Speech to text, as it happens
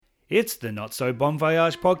It's the Not So Bon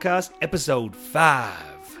Voyage podcast, episode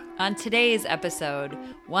 5. On today's episode,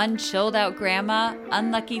 one chilled out grandma,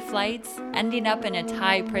 unlucky flights, ending up in a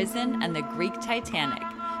Thai prison, and the Greek Titanic.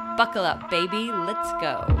 Buckle up, baby, let's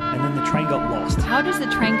go. And then the train got lost. How does the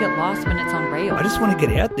train get lost when it's on rails? I just want to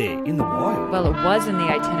get out there in the wild. Well, it was in the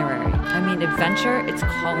itinerary. I mean, adventure, it's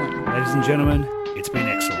calling. Ladies and gentlemen, it's been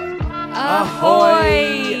excellent.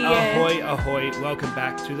 Ahoy! Ahoy, ahoy. Welcome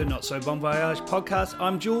back to the Not So Bon Voyage podcast.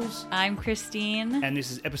 I'm Jules. I'm Christine. And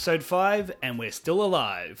this is episode 5, and we're still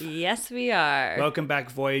alive. Yes, we are. Welcome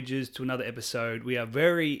back, Voyagers, to another episode. We are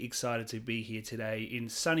very excited to be here today in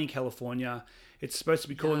sunny California. It's supposed to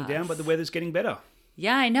be cooling down, but the weather's getting better.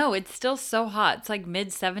 Yeah, I know. It's still so hot. It's like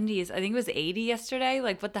mid-70s. I think it was 80 yesterday.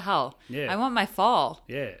 Like, what the hell? Yeah. I want my fall.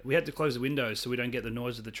 Yeah, we had to close the windows so we don't get the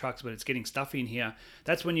noise of the trucks, but it's getting stuffy in here.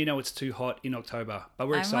 That's when you know it's too hot in October. But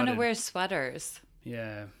we're excited. I want to wear sweaters.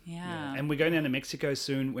 Yeah. Yeah. And we're going down to Mexico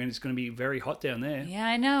soon when it's going to be very hot down there. Yeah,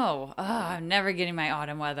 I know. Oh, I'm never getting my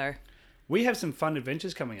autumn weather. We have some fun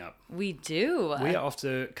adventures coming up. We do. We are off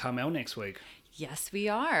to Carmel next week. Yes, we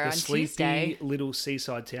are. The on sleepy Tuesday. little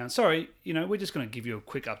seaside town. Sorry, we're just going to give you a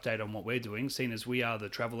quick update on what we're doing, seeing as we are the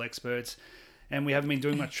travel experts. And we haven't been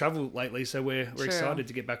doing much travel lately, so we're excited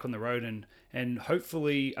to get back on the road. And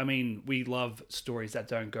hopefully, I mean, we love stories that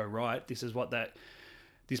don't go right. This is what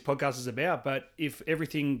this podcast is about. But if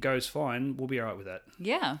everything goes fine, we'll be all right with that.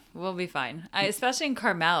 Yeah, we'll be fine. Especially in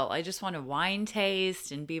Carmel. I just want to wine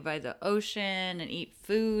taste and be by the ocean and eat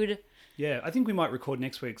food. Yeah, I think we might record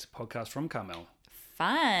next week's podcast from Carmel.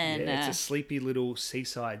 Fun. Yeah, it's a sleepy little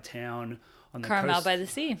seaside town on the Carmel coast. by the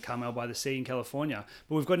sea. Carmel by the sea in California.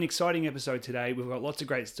 But we've got an exciting episode today. We've got lots of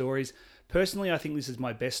great stories. Personally, I think this is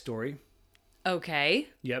my best story. Okay.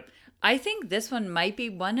 Yep. I think this one might be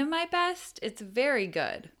one of my best. It's very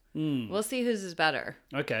good. We'll see whose is better.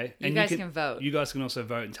 Okay. You guys can vote. You guys can also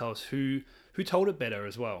vote and tell us who told it better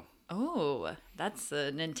as well. Oh, that's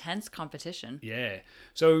an intense competition. Yeah.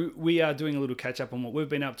 So we are doing a little catch up on what we've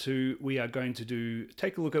been up to. We are going to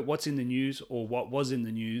take a look at what's in the news or what was in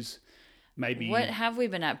the news. Maybe. What have we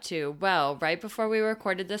been up to? Well, right before we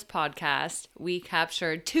recorded this podcast, we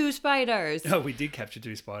captured 2 spiders. Oh, we did capture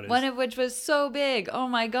 2 spiders. One of which was so big. Oh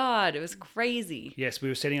my God. It was crazy. Yes, we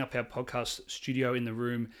were setting up our podcast studio in the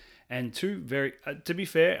room. And 2 very, to be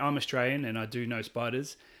fair, I'm Australian and I do know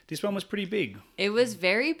spiders. This one was pretty big. It was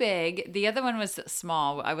very big. The other one was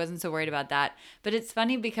small. I wasn't so worried about that. But it's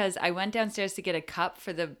funny because I went downstairs to get a cup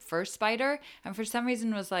for the first spider. And for some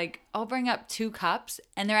reason was like, I'll bring up 2 cups.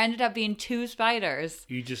 And there ended up being 2 spiders.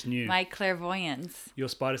 You just knew. My clairvoyance. Your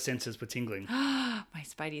spider senses were tingling. My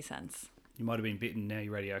spidey sense. You might have been bitten, now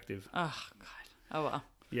you're radioactive. Oh, God. Oh, well.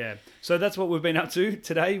 Yeah. So that's what we've been up to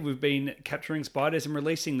today. We've been capturing spiders and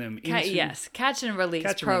releasing them into... Yes, catch and release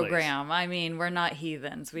Catch and program. I mean, we're not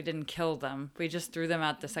heathens. We didn't kill them. We just threw them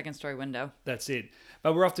out the second-story window. That's it.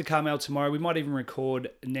 But we're off to Carmel tomorrow. We might even record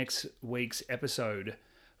next week's episode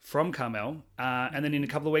from Carmel. And then in a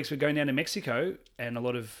couple of weeks, we're going down to Mexico. And a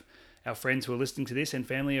lot of our friends who are listening to this and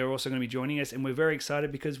family are also going to be joining us. And we're very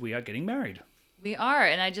excited because we are getting married. We are,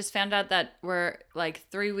 and I just found out that we're like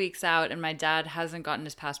 3 weeks out and my dad hasn't gotten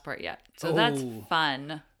his passport yet. So that's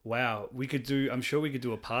fun. Wow. I'm sure we could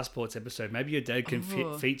do a passports episode. Maybe your dad can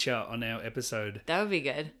feature on our episode. That would be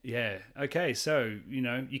good. Yeah. Okay. So,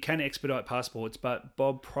 you can expedite passports, but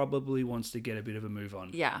Bob probably wants to get a bit of a move on.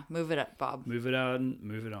 Yeah. Move it up, Bob. Move it on up.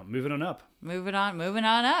 Moving on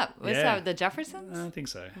up. What's that, the Jeffersons? I think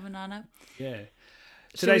so. Moving on up. Yeah.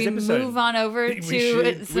 Today's episode, move on over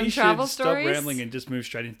to some travel stories? Stop rambling and just move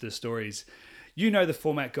straight into the stories. You know the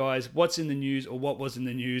format, guys. What's in the news or what was in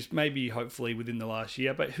the news, maybe hopefully within the last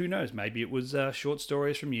year, but who knows? Maybe it was short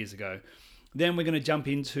stories from years ago. Then we're going to jump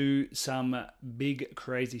into some big,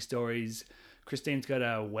 crazy stories. Christine's got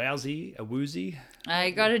a woozy.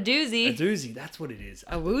 I got a doozy. A doozy, that's what it is.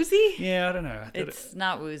 A woozy? Yeah, I don't know. It's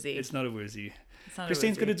not woozy. It's not a woozy.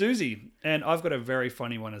 Christine's got a doozy, and I've got a very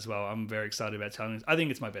funny one as well. I'm very excited about telling this. I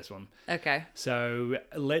think it's my best one. Okay. So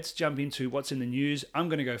let's jump into what's in the news. I'm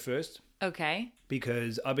going to go first. Okay.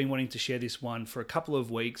 Because I've been wanting to share this one for a couple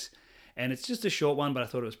of weeks, and it's just a short one, but I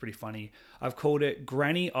thought it was pretty funny. I've called it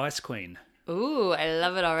Granny Ice Queen. Ooh, I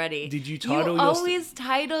love it already. Did you title yours? You always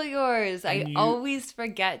title yours. I always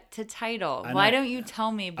forget to title. Why don't you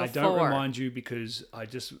tell me before? I don't remind you because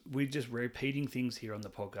we're just repeating things here on the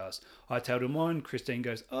podcast. I titled mine. Christine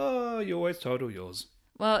goes, "Oh, you always title yours."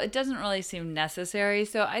 Well, it doesn't really seem necessary,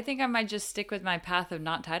 so I think I might just stick with my path of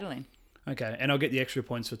not titling. Okay, and I'll get the extra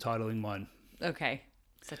points for titling mine. Okay.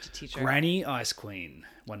 Such a teacher. Granny Ice Queen.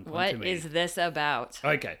 1 point to me. What is this about?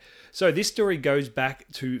 Okay. So this story goes back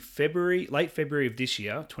to late February of this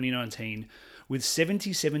year, 2019, with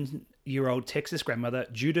 77-year-old Texas grandmother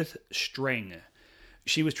Judith Streng.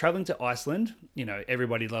 She was traveling to Iceland. You know,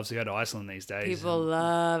 everybody loves to go to Iceland these days. People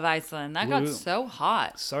love Iceland. That got so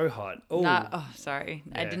hot. So hot. Oh, Sorry.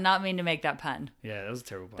 Yeah. I did not mean to make that pun. Yeah, that was a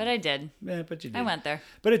terrible pun. But I did. Yeah, but you did. I went there.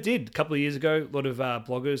 But it did. A couple of years ago, a lot of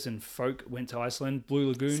bloggers and folk went to Iceland. Blue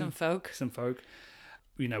Lagoon. Some folk.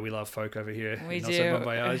 You know, we love folk over here. We in do. Bon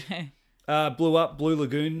Voyage. Blew up. Blue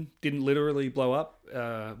Lagoon didn't literally blow up,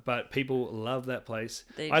 but people love that place.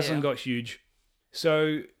 Iceland got huge.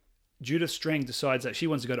 So Judith Streng decides that she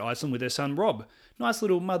wants to go to Iceland with her son Rob. Nice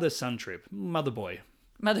little mother-son trip. Mother boy.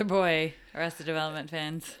 Arrested Development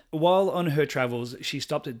fans. While on her travels, she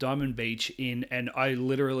stopped at Diamond Beach and I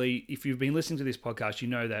literally, if you've been listening to this podcast, you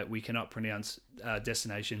know that we cannot pronounce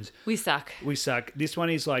destinations. We suck. This one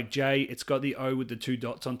is like J. It's got the O with the 2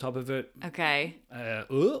 dots on top of it. Okay.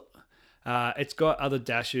 It's got other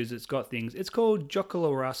dashes. It's got things. It's called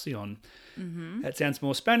Jocoloracion. Mm-hmm. That sounds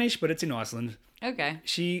more Spanish, but it's in Iceland. Okay.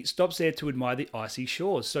 She stops there to admire the icy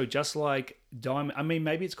shores. So just like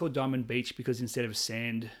maybe it's called Diamond Beach because instead of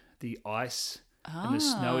sand, the ice and the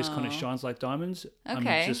snow is kind of shines like diamonds.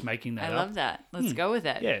 Okay. I'm just making that up. I love that. Let's go with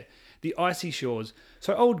it. Yeah. The icy shores.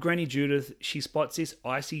 So old Granny Judith, she spots this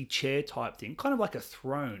icy chair type thing, kind of like a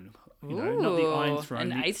throne. You know, not the iron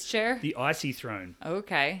throne. An ice chair? The icy throne.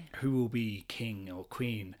 Okay. Who will be king or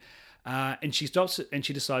queen? And she stops and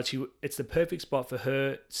she decides it's the perfect spot for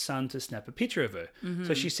her son to snap a picture of her. Mm-hmm.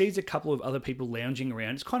 So she sees a couple of other people lounging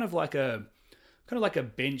around. It's kind of like a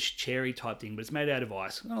bench cherry type thing, but it's made out of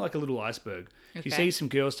ice, kind of like a little iceberg. Okay. She sees some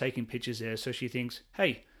girls taking pictures there, so she thinks,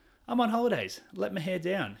 hey, I'm on holidays. Let my hair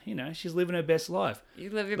down. You know, she's living her best life. You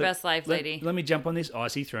live your best life, lady. Let me jump on this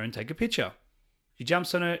icy throne and take a picture. She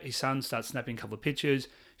jumps on it. His son starts snapping a couple of pictures.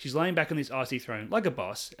 She's laying back on this icy throne like a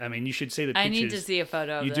boss. I mean, you should see the pictures. I need to see a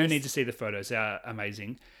photo of this. You do need to see the photos. They're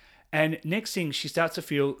amazing. And next thing, she starts to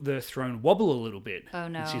feel the throne wobble a little bit. Oh,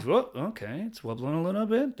 no. And she's, what? Okay, it's wobbling a little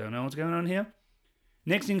bit. Don't know what's going on here.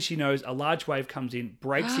 Next thing she knows, a large wave comes in,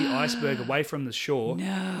 breaks the iceberg away from the shore.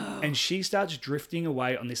 No. And she starts drifting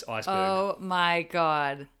away on this iceberg. Oh, my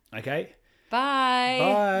God. Okay. Bye.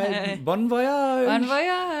 Bye. Bon voyage. Bon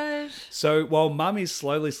voyage. So while Mum is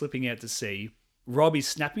slowly slipping out to sea, Rob is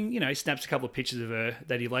snapping, he snaps a couple of pictures of her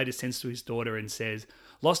that he later sends to his daughter and says,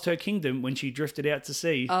 lost her kingdom when she drifted out to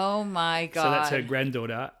sea. Oh my God. So that's her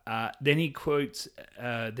granddaughter. Then he quotes,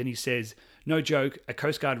 then he says, no joke, a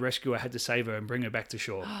Coast Guard rescuer had to save her and bring her back to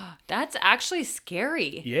shore. That's actually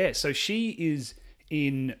scary. Yeah, so she is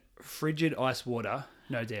in frigid ice water,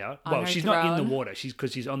 no doubt. Well, she's not in the water,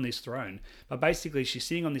 because she's on this throne. But basically, she's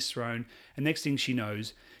sitting on this throne, and next thing she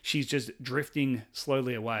knows, she's just drifting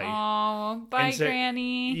slowly away. Oh, bye,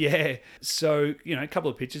 Granny. Yeah. So, a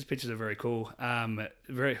couple of pictures. Pictures are very cool.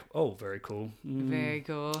 Very cool. Very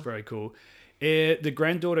cool. Very cool. The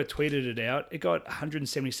granddaughter tweeted it out. It got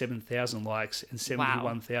 177,000 likes and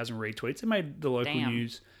 71,000 retweets. It made the local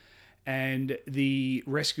news. And the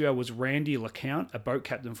rescuer was Randy LeCount, a boat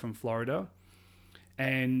captain from Florida.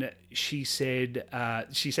 And she said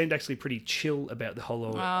she seemed actually pretty chill about the whole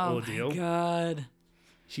ordeal. Oh, my God.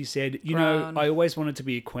 She said, I always wanted to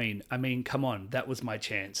be a queen. I mean, come on, that was my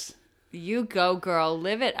chance. You go, girl.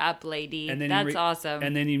 Live it up, lady. And then that's awesome.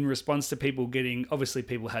 And then in response to people obviously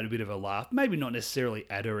people had a bit of a laugh. Maybe not necessarily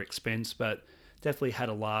at her expense, but definitely had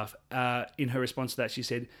a laugh. In her response to that, she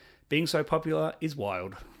said, being so popular is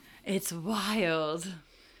wild. It's wild.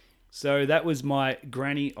 So that was my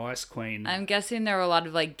Granny Ice Queen. I'm guessing there were a lot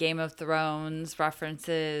of like Game of Thrones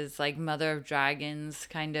references, like Mother of Dragons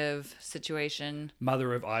kind of situation.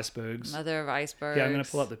 Mother of Icebergs. Yeah, I'm going to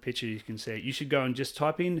pull up the picture. You can see it. You should go and just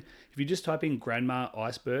type in, if you just type in Grandma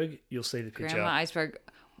Iceberg, you'll see the picture. Grandma Iceberg.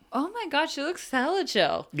 Oh my gosh, she looks hella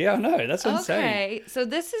chill. Yeah, I know. That's what I'm saying. Okay, so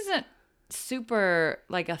this isn't super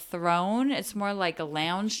like a throne. It's more like a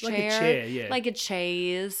lounge chair. Like a chair, yeah. Like a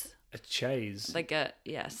chaise. A chaise.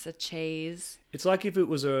 A chaise. It's like if it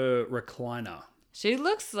was a recliner. She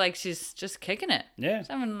looks like she's just kicking it. Yeah. She's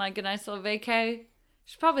having like a nice little vacay.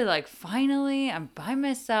 She's probably like, finally, I'm by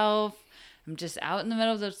myself. I'm just out in the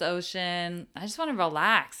middle of this ocean. I just want to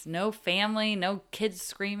relax. No family, no kids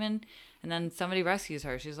screaming. And then somebody rescues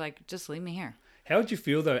her. She's like, just leave me here. How would you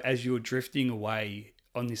feel though as you were drifting away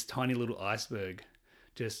on this tiny little iceberg,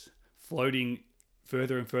 just floating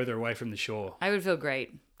further and further away from the shore? I would feel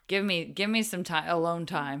great. Give me some time, alone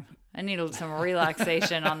time. I need some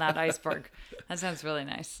relaxation on that iceberg. That sounds really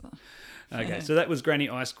nice. Okay, so that was Granny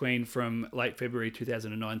Ice Queen from late February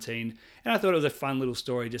 2019. And I thought it was a fun little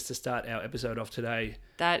story just to start our episode off today.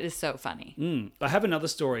 That is so funny. I have another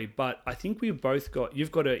story, but I think you've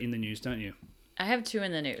got it in the news, don't you? I have two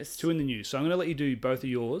in the news. Two in the news. So I'm going to let you do both of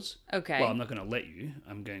yours. Okay. Well, I'm not going to let you.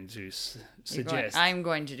 I'm going to suggest. I'm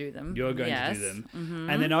going to do them. You're going to do them.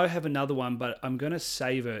 And then I have another one, but I'm going to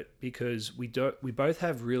save it because we both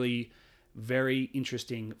have really very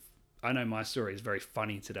interesting... I know my story is very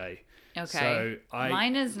funny today. Okay. So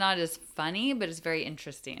mine is not as funny, but it's very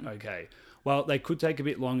interesting. Okay. Well, they could take a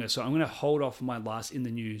bit longer, so I'm going to hold off my last in the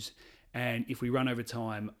news. And if we run over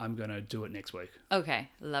time, I'm going to do it next week. Okay.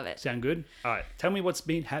 Love it. Sound good? All right. Tell me what's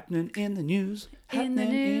been happening in the news. In the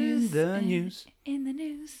news. In the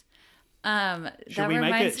news. Should we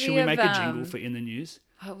make a jingle for in the news?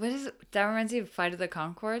 What is it? That reminds me of Flight of the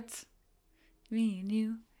Conchords. Me and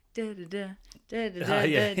you. Da da da da da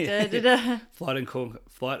da da da. Flight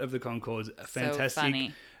of the Conchords, a fantastic so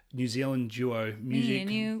funny. New Zealand duo music. Me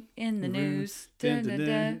and you in the news.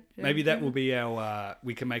 Maybe that will be our.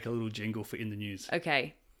 We can make a little jingle for in the news.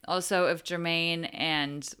 Okay. Also, if Jermaine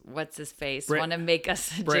and what's his face want to make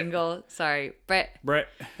us a jingle, sorry, Brett.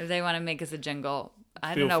 If they want to make us a jingle,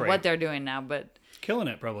 I don't know what they're doing now, but killing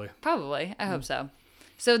it probably. Probably, I hope so.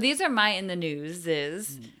 So these are my in the news in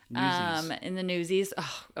the Newsies.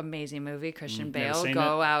 Oh, amazing movie, Christian Bale.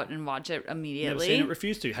 Go out and watch it immediately. Never seen it.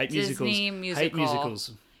 Refuse to. Hate Disney musicals. Hate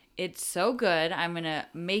musicals. It's so good. I'm gonna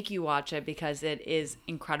make you watch it because it is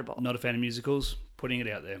incredible. Not a fan of musicals. Putting it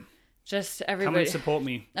out there. Just everybody come and support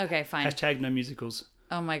me. Okay, fine. #no musicals.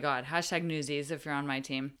 Oh my God. #Newsies if you're on my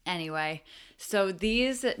team. Anyway, so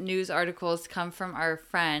these news articles come from our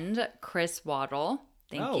friend Chris Waddle.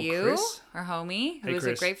 Thank you. Chris. Our homie, who is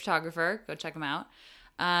a great photographer. Go check him out.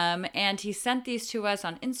 And he sent these to us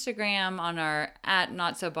on Instagram on our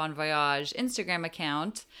 @NotSoBonVoyage Instagram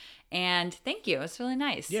account. And thank you. It's really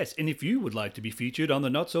nice. Yes. And if you would like to be featured on the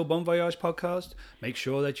Not So Bon Voyage podcast, make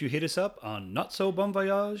sure that you hit us up on Not So Bon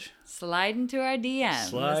Voyage. Slide into our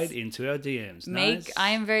DMs. Nice. I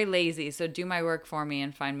am very lazy, so do my work for me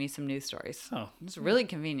and find me some news stories. Oh. It's really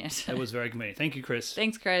convenient. That was very convenient. Thank you, Chris.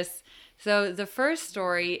 Thanks, Chris. So the first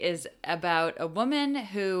story is about a woman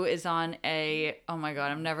who is on oh my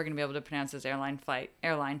God, I'm never going to be able to pronounce this airline.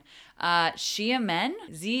 Xiamen,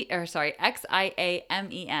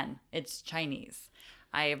 Xiamen. It's Chinese.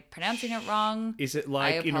 I am pronouncing it wrong. Is it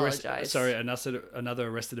like I apologize. Another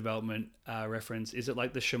Arrested Development reference? Is it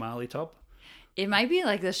like the Shamali top? It might be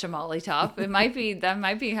like the Shamali top. That might be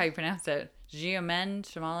how you pronounce it. Xiamen,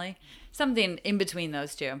 Shamali. Something in between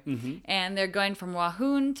those two. Mm-hmm. And they're going from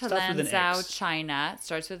Wuhan to Lanzhou, China. It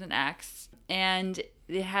starts with an X. And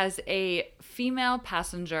it has a female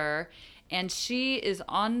passenger, and she is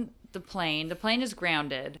on the plane. The plane is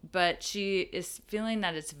grounded, but she is feeling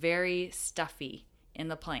that it's very stuffy in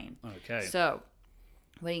the plane. Okay. So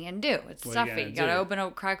what are you going to do? It's stuffy. You got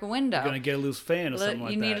to crack a window. You're going to get a loose fan or something like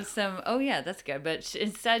that. You need some, oh yeah, that's good. But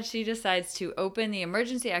instead she decides to open the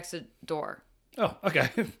emergency exit door. Oh, okay.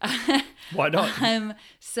 Why not?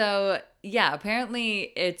 So yeah,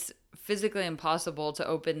 apparently it's physically impossible to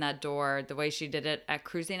open that door the way she did it at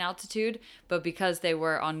cruising altitude. But because they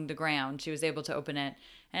were on the ground, she was able to open it.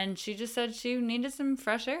 And she just said she needed some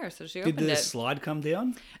fresh air, so she opened it. Did the slide come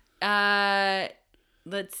down?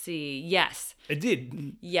 Let's see. Yes. It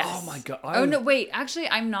did? Yes. Oh my God. Oh, no, wait. Actually,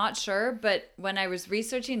 I'm not sure. But when I was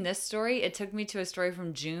researching this story, it took me to a story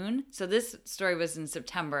from June. So this story was in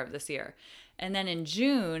September of this year. And then in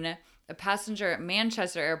June, a passenger at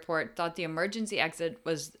Manchester Airport thought the emergency exit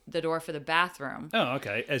was the door for the bathroom. Oh,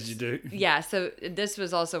 okay. As you do. Yeah. So this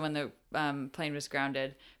was also when the plane was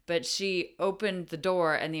grounded. But she opened the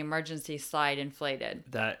door and the emergency slide inflated.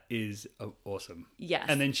 That is awesome. Yes.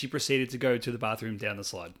 And then she proceeded to go to the bathroom down the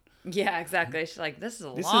slide. Yeah, exactly. She's like, this is a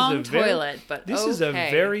long toilet, but this is a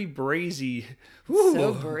very breezy. Ooh,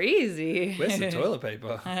 so breezy. Where's the toilet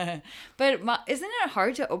paper? But isn't it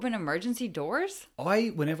hard to open emergency doors?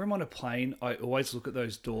 Whenever I'm on a plane, I always look at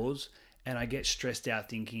those doors and I get stressed out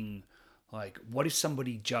thinking, like, what if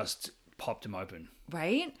somebody just popped them open?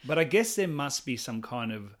 Right? But I guess there must be some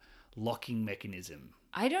kind of locking mechanism.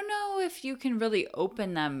 I don't know if you can really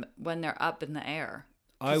open them when they're up in the air.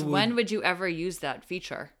 When would you ever use that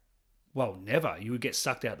feature? Well, never. You would get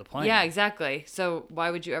sucked out the plane. Yeah, exactly. So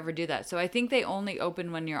why would you ever do that? So I think they only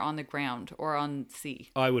open when you're on the ground or on sea.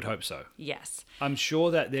 I would hope so. Yes. I'm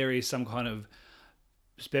sure that there is some kind of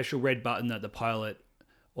special red button that the pilot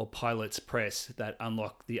or pilots press that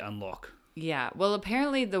unlock the unlock. Yeah. Well,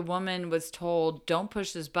 apparently the woman was told, don't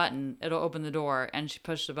push this button. It'll open the door. And she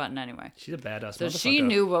pushed the button anyway. She's a badass So motherfucker. she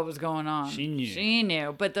knew what was going on. She knew. She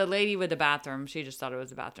knew. But the lady with the bathroom, she just thought it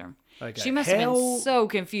was a bathroom. Okay. She must have been so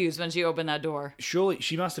confused when she opened that door. Surely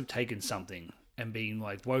she must have taken something and been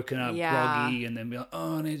like woken up groggy and then be like,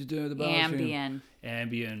 oh, I need to do the bathroom. Ambien.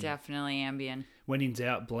 Ambien. Definitely Ambien. When in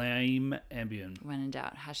doubt, blame Ambien. When in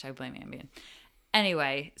doubt, hashtag blame Ambien.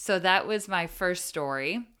 Anyway, so that was my first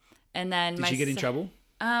story. And then Did she get in trouble?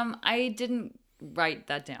 I didn't write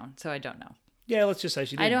that down, so I don't know. Yeah, let's just say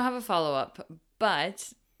she did. I don't have a follow-up,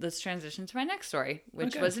 but let's transition to my next story,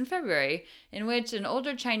 which was in February, in which an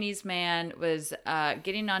older Chinese man was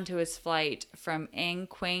getting onto his flight from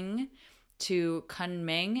Anqing to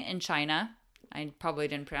Kunming in China. I probably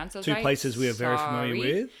didn't pronounce those right. Two places we are very familiar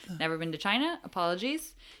with. Never been to China.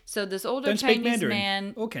 Apologies. So this older Don't speak Chinese Mandarin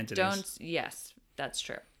man... or Cantonese. Yes, that's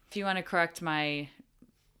true. If you want to correct my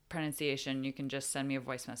pronunciation, you can just send me a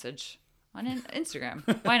voice message on Instagram.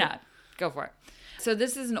 Why not? Go for it. So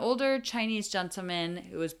this is an older Chinese gentleman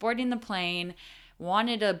who was boarding the plane,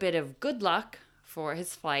 wanted a bit of good luck for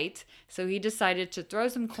his flight, so he decided to throw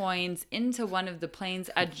some coins into one of the plane's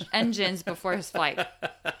engines before his flight.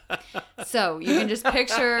 So you can just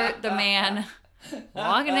picture the man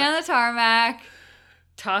walking down the tarmac,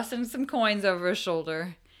 tossing some coins over his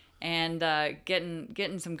shoulder, and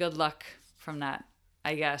getting some good luck from that,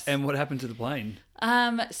 I guess. And what happened to the plane?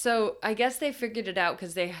 So I guess they figured it out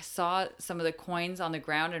because they saw some of the coins on the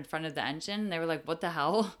ground in front of the engine. And they were like, "What the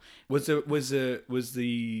hell?" Was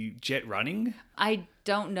the jet running? I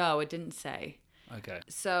don't know. It didn't say. Okay.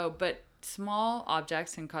 So, but small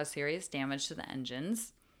objects can cause serious damage to the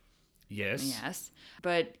engines. Yes. Yes.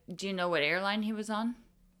 But do you know what airline he was on?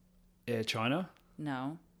 Air China?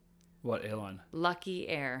 No. What airline? Lucky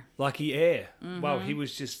Air. Lucky Air. Wow, he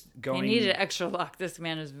was just going... He needed extra luck. This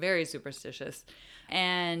man was very superstitious.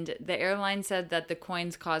 And the airline said that the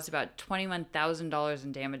coins caused about $21,000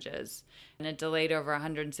 in damages, and it delayed over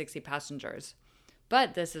 160 passengers.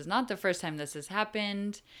 But this is not the first time this has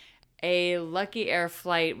happened. A Lucky Air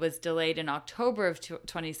flight was delayed in October of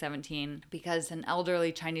 2017 because an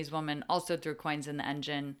elderly Chinese woman also threw coins in the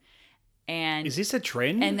engine. And is this a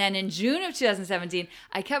trend? And then in June of 2017,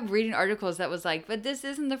 I kept reading articles that was like, but this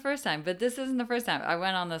isn't the first time, but this isn't the first time. I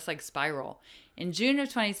went on this like spiral. In June of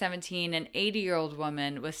 2017, an 80-year-old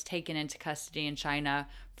woman was taken into custody in China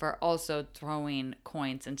for also throwing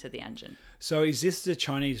coins into the engine. So is this the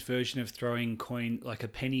Chinese version of throwing coin, like a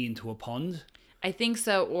penny into a pond? I think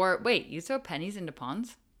so. Or wait, you throw pennies into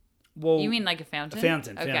ponds? Well, you mean like a fountain? A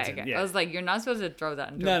fountain. Okay. Yeah. I was like, you're not supposed to throw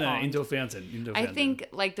that into a pond. No, into a fountain. I think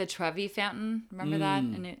like the Trevi fountain. Remember that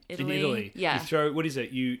in Italy? In Italy, yeah. You throw. What is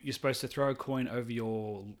it? You're supposed to throw a coin over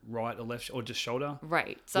your right or left or just shoulder.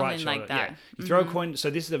 Right, something like that. Yeah. You throw a coin. So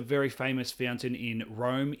this is a very famous fountain in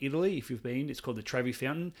Rome, Italy. If you've been, it's called the Trevi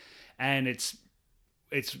Fountain, and it's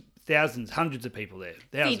thousands, hundreds of people there.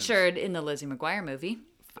 Thousands. Featured in the Lizzie McGuire movie.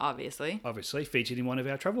 Obviously featured in one of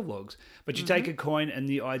our travel vlogs. But you take a coin, and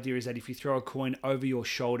the idea is that if you throw a coin over your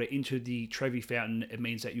shoulder into the Trevi Fountain, it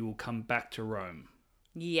means that you will come back to Rome.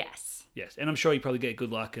 Yes. And I'm sure you probably get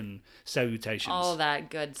good luck and salutations. All that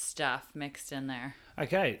good stuff mixed in there.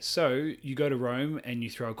 Okay, so you go to Rome and you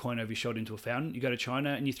throw a coin over your shoulder into a fountain. You go to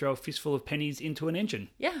China and you throw a fistful of pennies into an engine.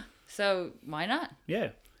 Yeah, so why not?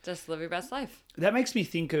 Yeah. Just live your best life. That makes me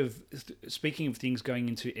think of, speaking of things going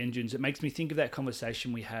into engines, it makes me think of that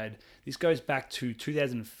conversation we had. This goes back to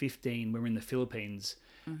 2015 when we were in the Philippines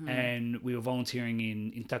and we were volunteering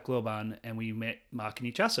in Tacloban and we met Mark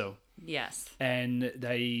and Ichaso. Yes. And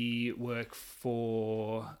they work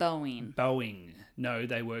for... Boeing. No,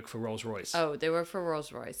 they work for Rolls-Royce. Oh, they work for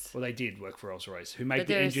Rolls-Royce. Well, they did work for Rolls-Royce, who make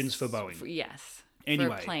the engines for Boeing. Yes.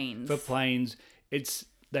 Anyway, for planes.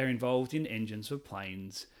 They're involved in engines for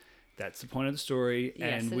planes. That's the point of the story.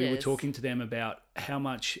 Yes, and we were talking to them about how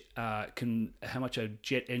much a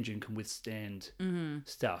jet engine can withstand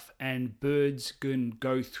stuff. And birds can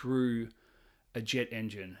go through a jet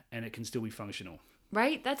engine and it can still be functional.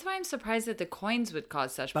 Right? That's why I'm surprised that the coins would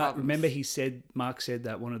cause such problems. But remember Mark said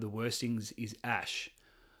that one of the worst things is ash,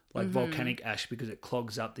 like volcanic ash, because it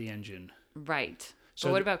clogs up the engine. Right. So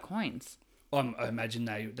but what about coins? I imagine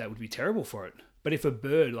that would be terrible for it. But if a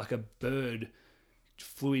bird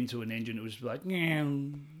flew into an engine, it was like,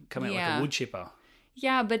 come out like a wood chipper.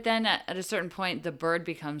 Yeah, but then at a certain point, the bird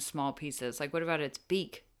becomes small pieces. Like, what about its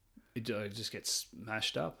beak? It just gets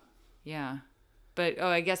smashed up. Yeah. But,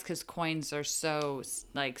 I guess because coins are so,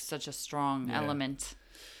 like, such a strong element.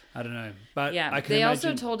 I don't know. But yeah, they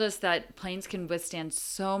also told us that planes can withstand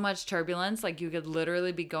so much turbulence. Like, you could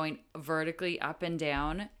literally be going vertically up and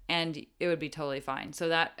down, and it would be totally fine. So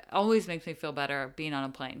that always makes me feel better being on a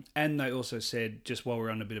plane. And they also said, just while we're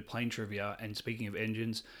on a bit of plane trivia, and speaking of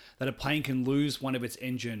engines, that a plane can lose one of its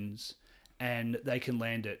engines, and they can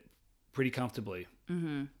land it pretty comfortably.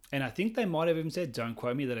 Mm-hmm. And I think they might have even said, don't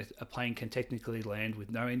quote me, that a plane can technically land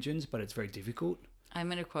with no engines, but it's very difficult. I'm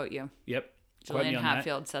going to quote you. Yep. Quote me Julian on that.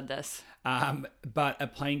 Hatfield said this. But a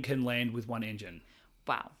plane can land with one engine.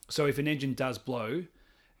 Wow. So if an engine does blow,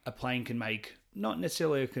 a plane can make not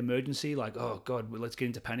necessarily an emergency, like, oh God, let's get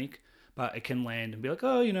into panic, but it can land and be like,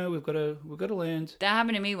 oh, we've got to land. That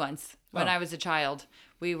happened to me once when Oh. I was a child.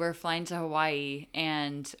 We were flying to Hawaii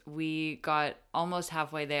and we got almost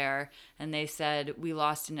halfway there and they said we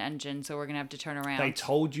lost an engine, so we're going to have to turn around. They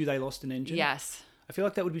told you they lost an engine? Yes. I feel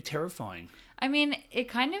like that would be terrifying. I mean, it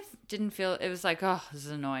kind of didn't feel, it was like, oh, this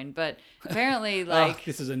is annoying. But apparently, Oh,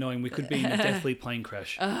 this is annoying. We could be in a deathly plane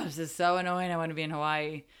crash. oh, this is so annoying. I want to be in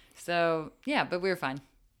Hawaii. So, yeah, but we were fine.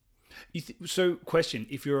 So, question,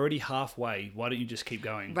 if you're already halfway, why don't you just keep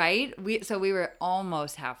going? Right? So we were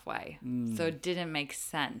almost halfway. Mm. So it didn't make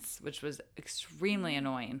sense, which was extremely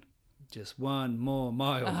annoying. Just one more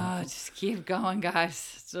mile. Oh, just keep going,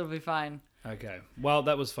 guys. It'll be fine. Okay. Well,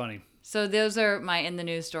 that was funny. So those are my in the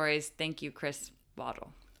news stories. Thank you, Chris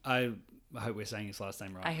Waddle. I hope we're saying his last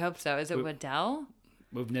name right. I hope so. Is it Waddell?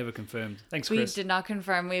 We've never confirmed. Thanks, We Chris. did not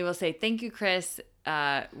confirm. We will say thank you, Chris.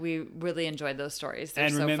 We really enjoyed those stories. They're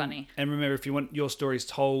so funny. And remember, if you want your stories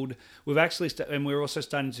told, we've actually and we're also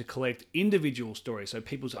starting to collect individual stories, so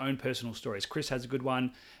people's own personal stories. Chris has a good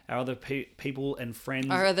one. Our other people and friends,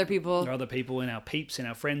 Our other people. and our peeps and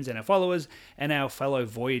our friends and our followers and our fellow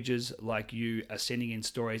voyagers like you are sending in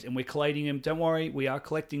stories, and we're collating them. Don't worry, we are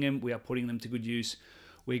collecting them. We are putting them to good use.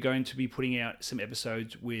 We're going to be putting out some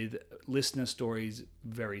episodes with listener stories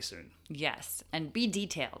very soon. Yes, and be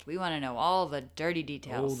detailed. We want to know all the dirty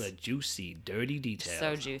details. All the juicy, dirty details.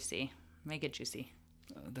 So juicy. Make it juicy.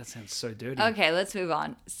 That sounds so dirty. Okay, let's move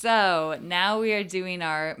on. So now we are doing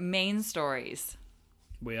our main stories.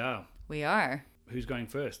 We are. We are. Who's going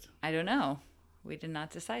first? I don't know. We did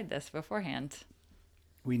not decide this beforehand.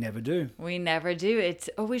 We never do. We never do.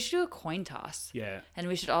 We should do a coin toss. Yeah. And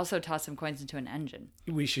we should also toss some coins into an engine.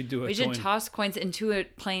 We should do a We coin. should toss coins into a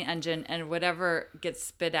plane engine, and whatever gets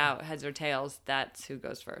spit out, heads or tails, that's who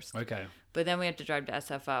goes first. Okay. But then we have to drive to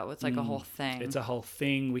SFO. It's like a whole thing. It's a whole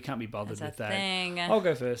thing. We can't be bothered It's a with that. thing. I'll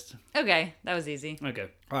go first. Okay, that was easy. Okay.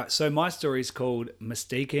 All right. So my story is called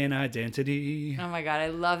Mistaken Identity. Oh my God, I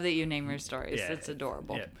love that you name your stories. Yeah. It's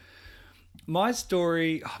adorable. Yeah. My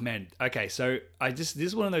story, oh man. Okay. So this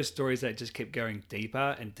is one of those stories that just kept going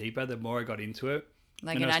deeper and deeper the more I got into it.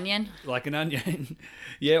 Like And an I was- onion? Like an onion.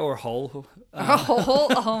 Yeah, or a hole.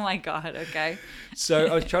 Oh my God, okay. So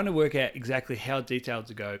I was trying to work out exactly how detailed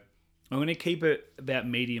to go. I'm going to keep it about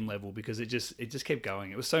medium level because it just kept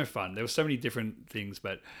going. It was so fun. There were so many different things,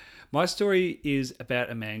 but my story is about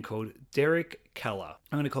a man called Derek Keller.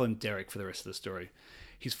 I'm going to call him Derek for the rest of the story.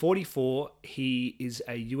 He's 44. He is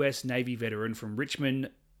a U.S. Navy veteran from Richmond,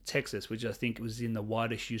 Texas, which I think was in the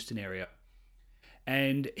wider Houston area.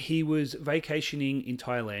 And he was vacationing in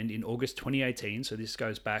Thailand in August 2018, so this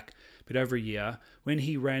goes back a bit over a year, when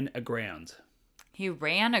he ran aground. He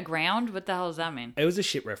ran aground? What the hell does that mean? It was a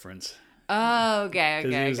ship reference. Oh, okay.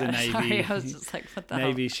 'Cause he was a got it. Navy- Sorry, I was just like, what the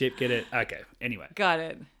Navy ship, get it? Okay, anyway. hell? Got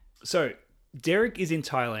it. So Derek is in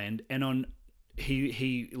Thailand, and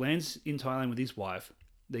he lands in Thailand with his wife.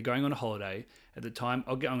 They're going on a holiday. At the time,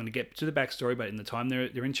 I'm going to get to the backstory, but in the time they're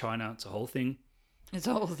in China, it's a whole thing. It's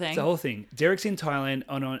a whole thing. It's the whole thing. Derek's in Thailand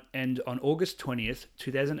on August 20th,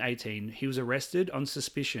 2018, he was arrested on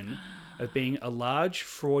suspicion of being a large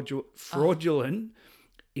fraudulent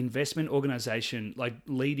investment organization, like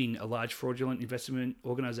leading a large fraudulent investment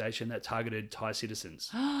organization that targeted Thai citizens.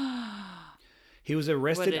 He was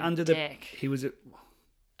arrested What a under dick. he was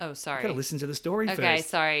Oh, sorry. gotta listen to the story Okay, first.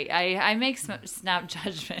 sorry. I make snap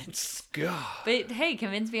judgments. God. But hey,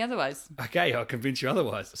 convince me otherwise. Okay, I'll convince you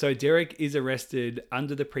otherwise. So Derek is arrested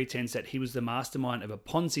under the pretense that he was the mastermind of a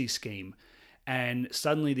Ponzi scheme, and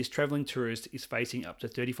suddenly this traveling tourist is facing up to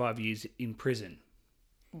 35 years in prison.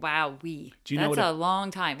 Wow, Do you know That's what a long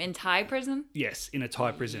time. In Thai prison? Yes, in a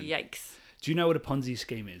Thai prison. Yikes. Do you know what a Ponzi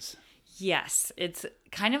scheme is? Yes, it's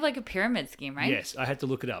kind of like a pyramid scheme, right? Yes, I had to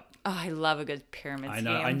look it up. Oh, I love a good pyramid I scheme.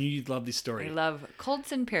 know. I knew you'd love this story. I love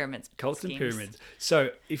cults and pyramids. Cults and schemes. pyramids.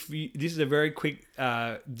 So, this is a very quick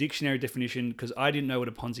dictionary definition because I didn't know what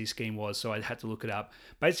a Ponzi scheme was, so I had to look it up.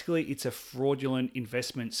 Basically, it's a fraudulent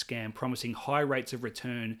investment scam promising high rates of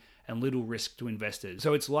return and little risk to investors.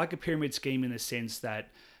 So, it's like a pyramid scheme in the sense that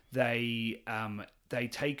they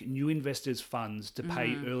take new investors' funds to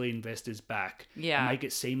pay early investors back. Yeah. And make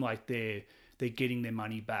it seem like they're getting their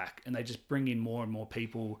money back, and they just bring in more and more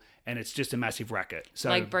people, and it's just a massive racket. So,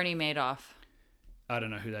 Like Bernie Madoff. I don't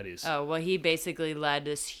know who that is. Oh, well, he basically led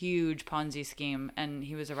this huge Ponzi scheme, and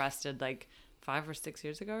he was arrested like 5 or 6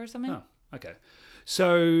 years ago or something. Oh, okay.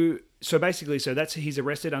 So basically, he's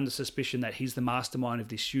arrested under suspicion that he's the mastermind of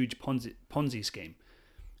this huge Ponzi scheme.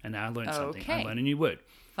 And now I learned something. Okay. I learned a new word.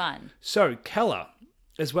 Fun. So, Keller,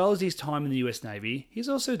 as well as his time in the US Navy, he's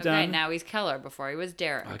also done... Okay, now he's Keller. Before he was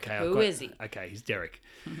Derek. Okay, Who is he? Okay, he's Derek.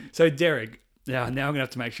 So, Derek... Now I'm going to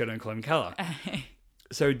have to make sure I don't call him Keller.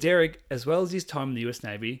 So, Derek, as well as his time in the US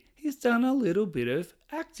Navy, he's done a little bit of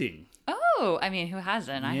acting. Oh, I mean, who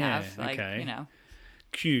hasn't? I Yeah, have. Like, okay. you know.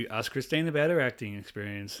 Q, ask Christine about her acting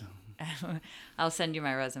experience. I'll send you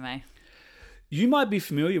my resume. You might be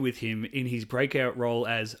familiar with him in his breakout role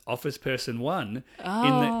as Office Person 1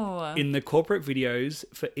 Oh. in the corporate videos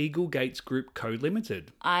for Eagle Gates Group Co.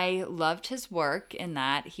 Limited. I loved his work in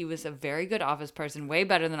that. He was a very good office person, way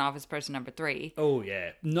better than office person number 3. Oh,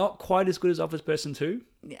 yeah. Not quite as good as Office Person 2.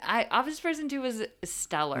 Office person 2 was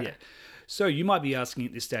stellar. Yeah. So you might be asking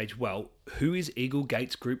at this stage, well, who is Eagle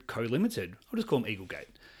Gates Group Co. Limited? I'll just call them Eagle Gate.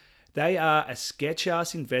 They are a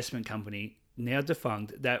sketch-ass investment company, now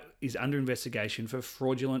defunct, that is under investigation for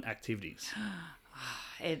fraudulent activities.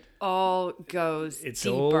 It all goes It's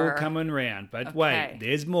deeper. all coming round. But Okay. wait,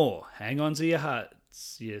 there's more. Hang on to your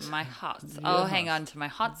hearts. Yes. My hots. Your I'll hang hots. on to my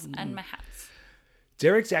hots and my hats.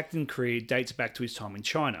 Derek's acting career dates back to his time in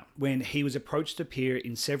China, when he was approached to appear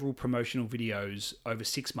in several promotional videos over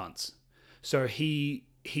 6 months. So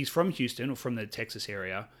he's from Houston, or from the Texas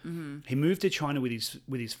area. Mm-hmm. He moved to China with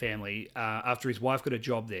his family after his wife got a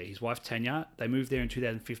job there. His wife Tanya, they moved there in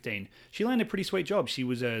 2015. She landed a pretty sweet job. She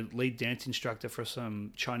was a lead dance instructor for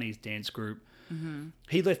some Chinese dance group. Mm-hmm.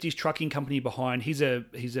 He left his trucking company behind. He's a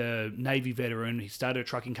Navy veteran. He started a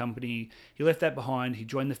trucking company. He left that behind. He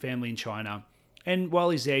joined the family in China. And while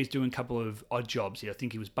he's there, he's doing a couple of odd jobs. I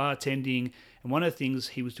think he was bartending, and one of the things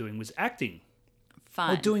he was doing was acting.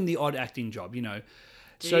 Fun. Or doing the odd acting job, you know.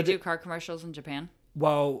 Did you do car commercials in Japan?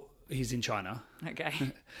 While he's in China. Okay.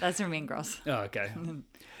 That's for Mean Girls. Oh, okay.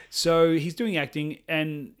 So he's doing acting,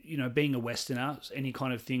 and, you know, being a Westerner, any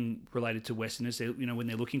kind of thing related to Westerners, you know, when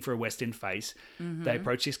they're looking for a Western face, they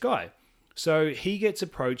approach this guy. So he gets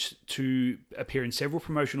approached to appear in several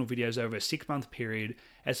promotional videos over a 6-month period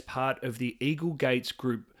as part of the Eagle Gates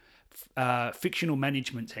Group fictional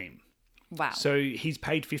management team. Wow. So he's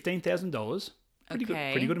paid $15,000. Pretty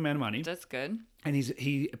good amount of money. That's good. And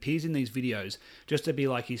he appears in these videos just to be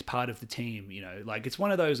like he's part of the team, you know. Like, it's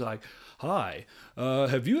one of those like, hi,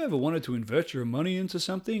 have you ever wanted to invest your money into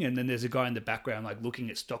something? And then there's a guy in the background like looking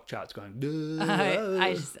at stock charts going, duh.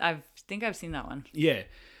 I think I've seen that one. Yeah.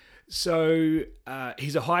 So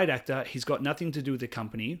he's a hired actor. He's got nothing to do with the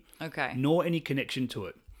company. Okay. Nor any connection to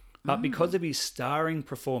it. But because of his starring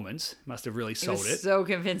performance, must have really sold it. So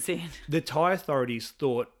convincing. The Thai authorities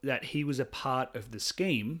thought that he was a part of the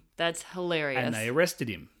scheme. That's hilarious. And they arrested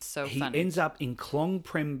him. So he funny. ends up in Klong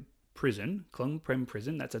Prem Prison,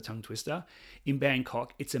 that's a tongue twister, in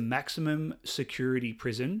Bangkok. It's a maximum security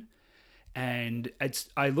prison. And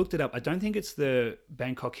I looked it up. I don't think it's the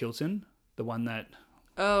Bangkok Hilton, the one that...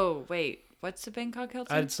 Oh, wait. What's the Bangkok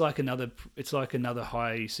Hilton? It's like another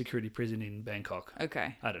high security prison in Bangkok.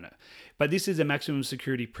 Okay. I don't know. But this is a maximum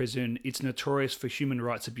security prison. It's notorious for human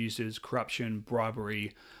rights abuses, corruption,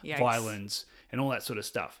 bribery, Yikes. violence, and all that sort of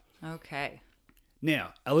stuff. Okay.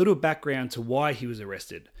 Now, a little background to why he was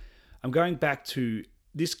arrested. I'm going back to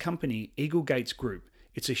this company, Eagle Gates Group.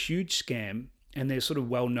 It's a huge scam, and they're sort of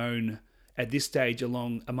well known at this stage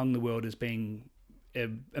among the world as being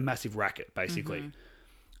a massive racket, basically. Mm-hmm.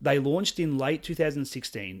 They launched in late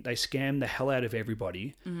 2016. They scammed the hell out of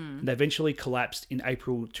everybody. Mm-hmm. They eventually collapsed in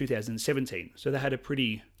April 2017. So they had a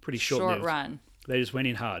pretty short run. They just went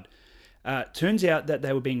in hard. Turns out that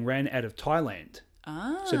they were being ran out of Thailand.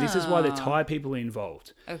 Oh. So this is why the Thai people are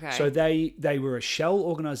involved. Okay. So they were a shell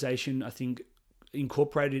organization, I think,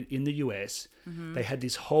 incorporated in the US. Mm-hmm. They had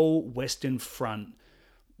this whole Western front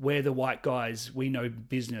where the white guys, we know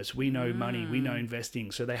business, we know money, we know investing.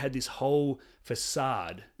 So they had this whole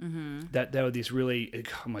facade that they were this really,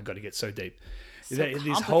 oh my God, it gets so deep.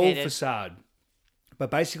 This whole facade. But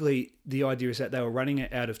basically, the idea is that they were running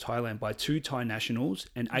it out of Thailand by 2 Thai nationals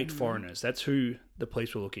and 8 foreigners. That's who the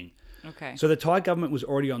police were looking. Okay. So the Thai government was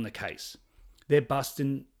already on the case. They're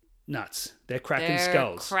busting nuts. They're cracking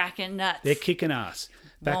skulls. Cracking nuts. They're kicking ass.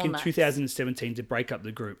 Back Walnuts. in 2017 to break up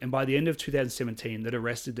the group. And by the end of 2017, they'd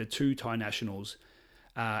arrested the 2 Thai nationals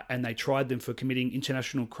and they tried them for committing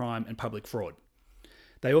international crime and public fraud.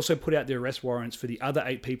 They also put out their arrest warrants for the other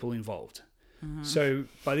 8 people involved. Mm-hmm. So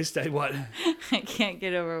by this day, what? I can't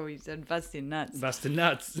get over what you said, busting nuts. Busting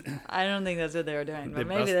nuts. I don't think that's what they were doing, but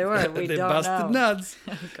maybe they were. We they're don't busted know. Nuts.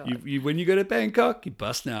 Oh, God. When you go to Bangkok, you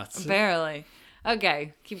bust nuts. Barely.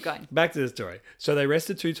 Okay, keep going. Back to the story. So they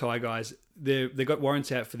arrested 2 Thai guys. They got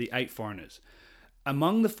warrants out for the 8 foreigners.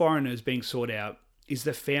 Among the foreigners being sought out is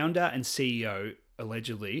the founder and CEO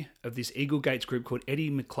allegedly, of this Eagle Gates group called Eddie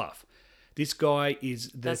McClough. This guy is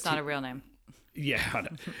That's not a real name. Yeah, I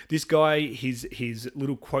know. This guy, his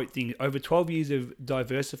little quote thing, over 12 years of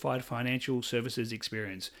diversified financial services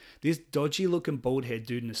experience. This dodgy-looking bald-haired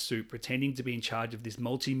dude in a suit pretending to be in charge of this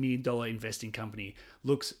multi-million-dollar investing company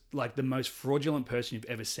looks like the most fraudulent person you've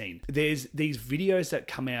ever seen. There's these videos that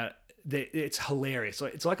come out. It's hilarious.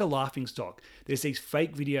 It's like a laughing stock. There's these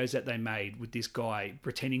fake videos that they made with this guy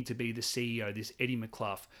pretending to be the CEO, this Eddie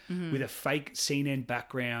McClough, with a fake CNN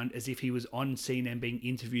background as if he was on CNN being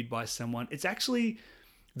interviewed by someone. It's actually,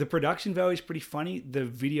 the production value is pretty funny. The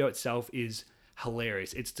video itself is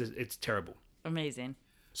hilarious. It's terrible. Amazing.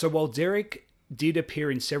 So while Derek did appear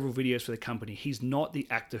in several videos for the company, he's not the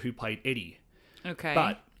actor who played Eddie. Okay.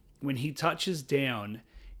 But when he touches down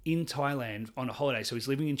in Thailand on a holiday, so he's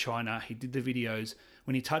living in China, he did the videos.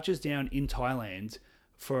 When he touches down in Thailand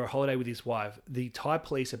for a holiday with his wife, the Thai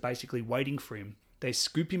police are basically waiting for him. They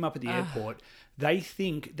scoop him up at the airport. They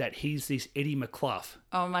think that he's this Eddie McClough.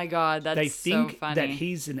 Oh my God, that's they think so funny. that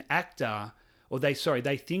he's an actor, or they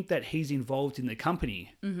think that he's involved in the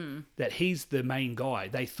company, that he's the main guy.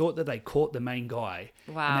 They thought that they caught the main guy,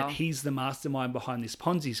 Wow. and that he's the mastermind behind this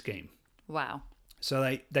Ponzi scheme. Wow.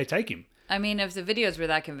 So they take him. I mean, if the videos were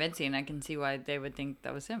that convincing, I can see why they would think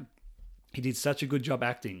that was him. He did such a good job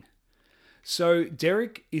acting. So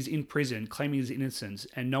Derek is in prison claiming his innocence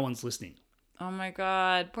and no one's listening. Oh my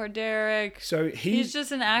God, poor Derek. So he's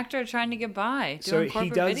just an actor trying to get by, doing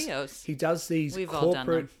corporate videos. He does these he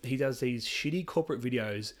does these shitty corporate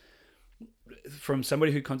videos from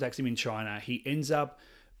somebody who contacts him in China. He ends up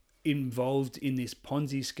involved in this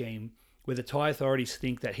Ponzi scheme where the Thai authorities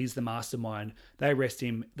think that he's the mastermind. They arrest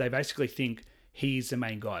him. They basically think he's the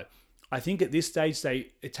main guy. I think at this stage,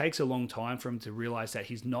 it takes a long time for him to realize that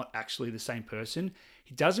he's not actually the same person.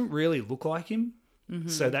 He doesn't really look like him.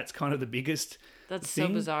 So that's kind of the biggest That's thing.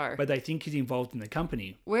 so bizarre. But they think he's involved in the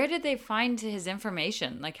company. Where did they find his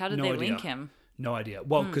information? Like, how did No they idea. link him? No idea.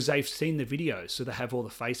 Well, because they've seen the videos, so they have all the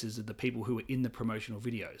faces of the people who were in the promotional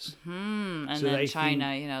videos. And So then they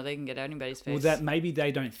China, they can get anybody's face. Well, that maybe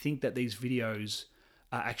they don't think that these videos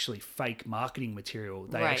are actually fake marketing material.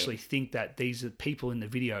 They Right. actually think that these are people in the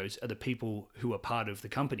videos are the people who are part of the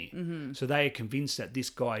company. So they are convinced that this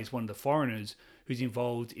guy is one of the foreigners who's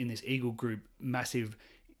involved in this Eagle Group massive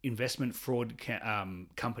investment fraud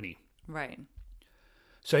company. Right.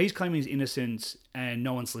 So he's claiming his innocence and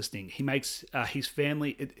no one's listening. He makes his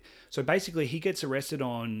family... So basically, he gets arrested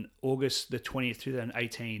on August the 20th,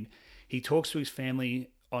 2018. He talks to his family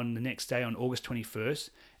on the next day on August 21st,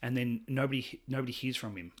 and then nobody hears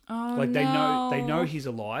from him. Oh, like no. they know he's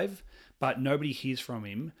alive, but nobody hears from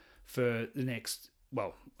him for the next...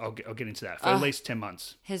 Well, I'll get into that. For at least 10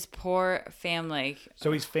 months. His poor family.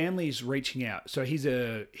 So his family's reaching out. So he's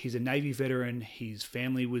a Navy veteran. His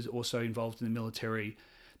family was also involved in the military.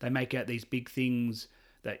 They make out these big things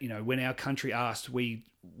that, when our country asked, we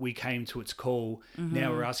came to its call.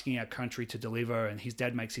 Now we're asking our country to deliver. And his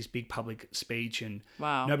dad makes this big public speech and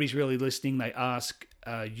Wow. nobody's really listening. They ask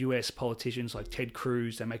US politicians like Ted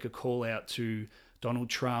Cruz. They make a call out to Donald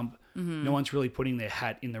Trump. No one's really putting their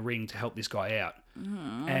hat in the ring to help this guy out.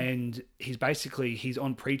 And he's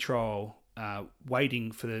on pretrial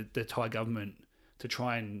waiting for the Thai government to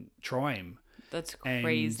try him. That's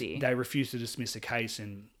crazy. And they refuse to dismiss the case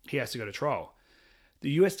and he has to go to trial. The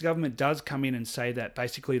US government does come in and say that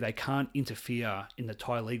basically they can't interfere in the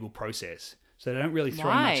Thai legal process. So they don't really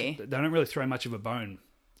throw much of a bone.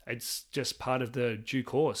 It's just part of the due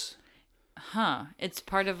course. Huh. It's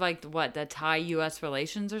part of the Thai-US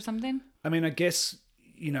relations or something? I mean, I guess,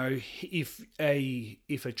 if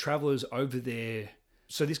a traveler's over there,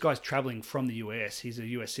 so this guy's traveling from the US, he's a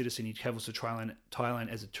US citizen, he travels to Thailand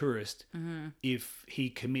as a tourist. If he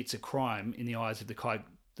commits a crime in the eyes of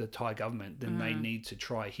the Thai government, then they need to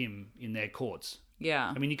try him in their courts.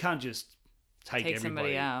 Yeah. I mean, you can't just take everybody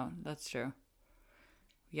somebody out. That's true.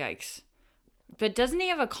 Yikes. But doesn't he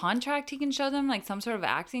have a contract he can show them, like some sort of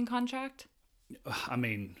acting contract? I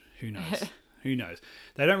mean, who knows? Who knows?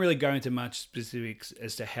 They don't really go into much specifics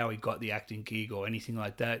as to how he got the acting gig or anything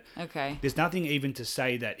like that. Okay. There's nothing even to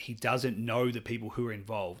say that he doesn't know the people who are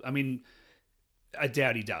involved. I mean, I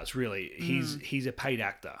doubt he does, really. He's a paid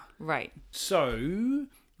actor. Right. So,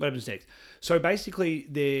 what happens next? So basically,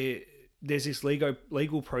 there's this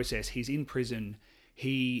legal process. He's in prison.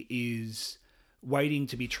 He is waiting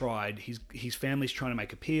to be tried. His family's trying to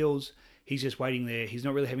make appeals. He's just waiting there. He's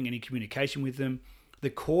not really having any communication with them. The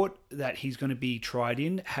court that he's going to be tried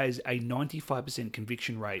in has a 95%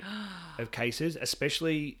 conviction rate of cases,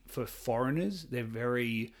 especially for foreigners. They're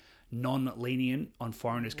very non-lenient on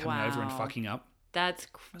foreigners coming over and fucking up. That's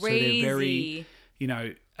crazy. So they're very,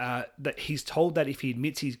 that he's told that if he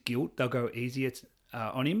admits his guilt, they'll go easier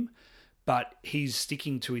on him. But he's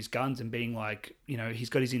sticking to his guns and being like, he's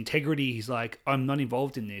got his integrity. He's like, I'm not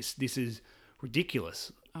involved in this. This is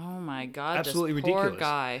ridiculous. Oh my God. Absolutely this poor ridiculous.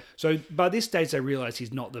 Guy. So by this stage, they realize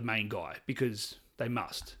he's not the main guy because they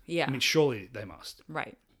must. Yeah. I mean, surely they must.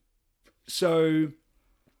 Right. So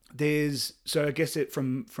I guess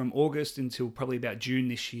from August until probably about June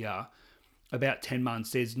this year, about 10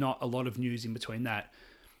 months, there's not a lot of news in between that.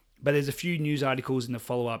 But there's a few news articles in the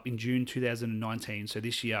follow-up in June 2019, so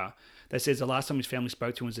this year, that says the last time his family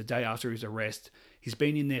spoke to him was the day after his arrest. He's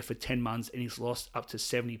been in there for 10 months and he's lost up to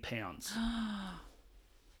 70 pounds.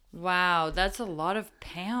 Wow, that's a lot of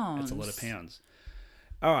pounds. That's a lot of pounds.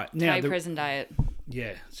 All right. Now Thai prison diet.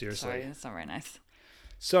 Yeah, seriously. Sorry, that's not very nice.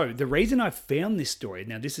 So the reason I found this story,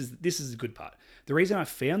 now this is the good part. The reason I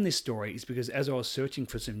found this story is because as I was searching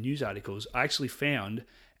for some news articles, I actually found,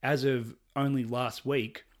 as of only last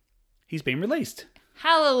week, he's been released.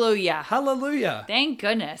 Hallelujah. Hallelujah. Thank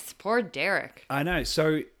goodness. Poor Derek. I know.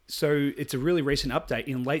 So it's a really recent update.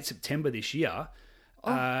 In late September this year,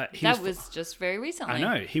 that was just very recently. I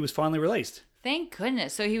know. He was finally released. Thank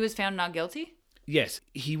goodness. So he was found not guilty? Yes.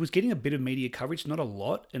 He was getting a bit of media coverage, not a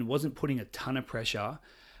lot, and wasn't putting a ton of pressure,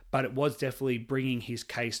 but it was definitely bringing his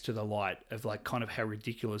case to the light of like kind of how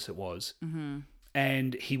ridiculous it was. Mm-hmm.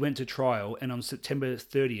 And he went to trial, and on September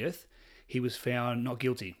 30th, he was found not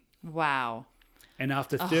guilty. Wow. And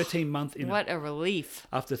after 13 months what a relief.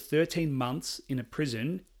 After 13 months in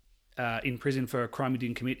prison for a crime he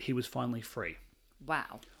didn't commit, he was finally free.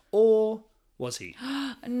 Wow. Or was he?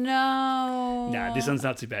 No. Nah, this one's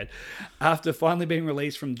not too bad. After finally being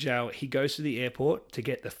released from jail, he goes to the airport to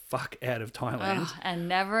get the fuck out of Thailand. And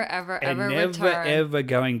never, ever, and ever never, return. ever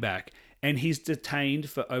going back. And he's detained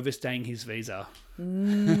for overstaying his visa.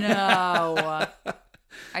 No.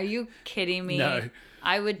 Are you kidding me? No.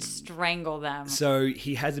 I would strangle them. So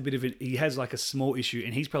he has like a small issue,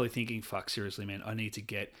 and he's probably thinking, fuck, seriously, man, I need to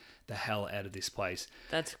get the hell out of this place.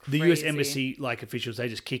 That's crazy. The US Embassy, like officials, they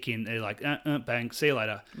just kick in. They're like, bang, see you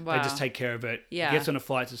later. Wow. They just take care of it. Yeah. He gets on a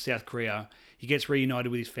flight to South Korea. He gets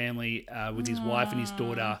reunited with his family, with his wife and his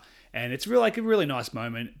daughter. And it's really like a really nice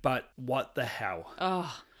moment, but what the hell?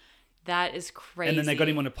 Oh, that is crazy. And then they got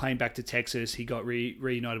him on a plane back to Texas. He got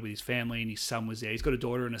reunited with his family, and his son was there. He's got a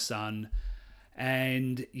daughter and a son.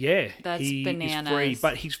 And yeah, that's he bananas. is free,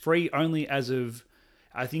 but he's free only as of,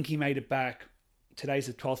 I think he made it back. Today's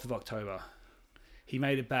the 12th of October. He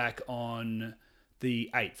made it back on the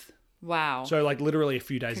 8th. Wow. So like literally a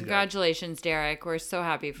few days Congratulations, ago. Derek. We're so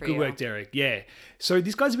happy for you. Good work, Derek. Yeah. So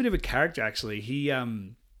this guy's a bit of a character, actually.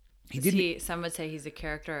 Some would say he's a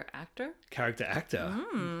character actor. Character actor.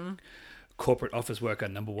 Corporate office worker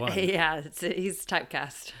number one. Yeah, he's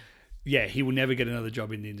typecast. Yeah, he will never get another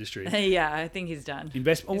job in the industry. Yeah, I think he's done.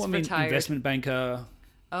 Investment banker.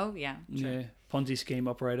 Oh, yeah. Sure. Yeah. Ponzi scheme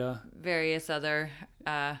operator. Various other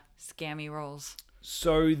scammy roles.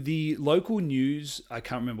 So the local news, I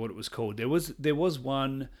can't remember what it was called. There was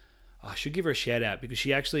one, I should give her a shout out because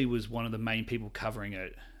she actually was one of the main people covering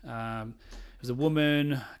it. It was a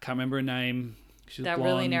woman, I can't remember her name. She was that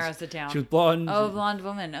blonde. Really narrows it down. She was blonde. Oh, blonde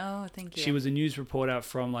woman. Oh, thank you. She was a news reporter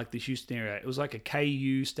from like the Houston area. It was like a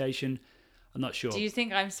KU station. I'm not sure. Do you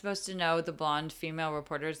think I'm supposed to know the blonde female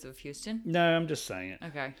reporters of Houston? No, I'm just saying it.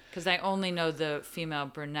 Okay. Because I only know the female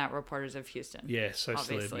brunette reporters of Houston. Yeah, so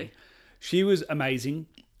obviously. celebrity. She was amazing.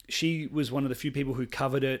 She was one of the few people who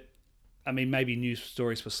covered it. I mean, maybe news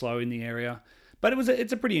stories were slow in the area, but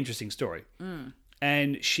it's a pretty interesting story.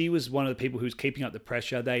 And she was one of the people who was keeping up the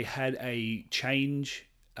pressure. They had a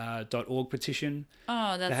change.org petition.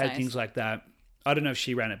 Oh, that's They had nice. things like that. I don't know if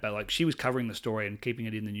she ran it, but like she was covering the story and keeping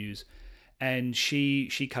it in the news. And she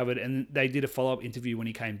covered, and they did a follow-up interview when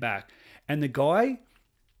he came back. And the guy,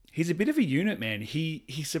 he's a bit of a unit, man. He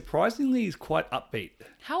surprisingly is quite upbeat.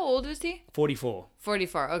 How old was he? 44.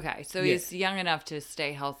 44. Okay, so Yeah. he's young enough to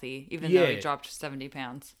stay healthy, even though he dropped 70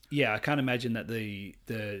 pounds. Yeah, I can't imagine that the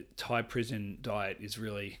Thai prison diet is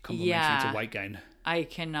really complementary to weight gain. I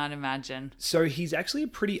cannot imagine. So he's actually a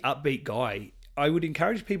pretty upbeat guy. I would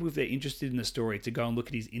encourage people, if they're interested in the story, to go and look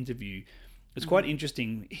at his interview. It's quite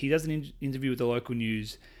interesting. He does an interview with the local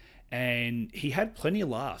news, and he had plenty of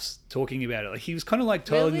laughs talking about it. Like he was kind of like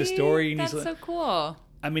telling the story. And That's he's so cool.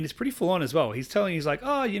 I mean, it's pretty full on as well. He's like,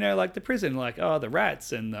 oh, like the prison, like, oh, the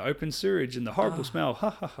rats and the open sewage and the horrible smell. Ha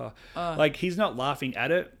ha ha. Like he's not laughing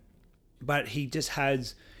at it, but he just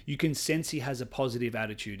has, you can sense he has a positive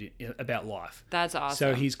attitude about life. That's awesome.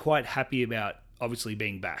 So he's quite happy about obviously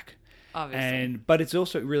being back. Obviously. But it's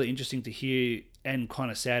also really interesting to hear, and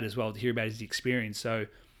kind of sad as well, to hear about his experience. So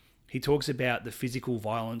He talks about the physical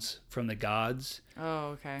violence from the guards.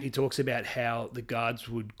 Oh, okay. He talks about how the guards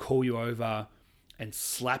would call you over and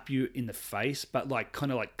slap you in the face, but like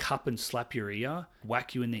kind of like cup and slap your ear,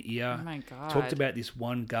 whack you in the ear. Oh my God. Talked about this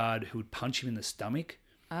one guard who would punch him in the stomach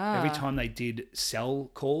every time they did cell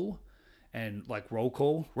call and like roll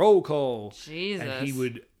call. Jesus. And he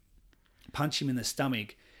would punch him in the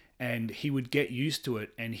stomach, and he would get used to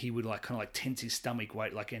it, and he would like kind of like tense his stomach,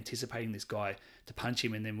 wait, like anticipating this guy to punch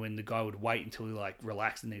him, and then when the guy would wait until he like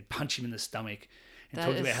relaxed, and they'd punch him in the stomach. And That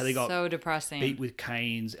talked is about how they got so depressing. beat with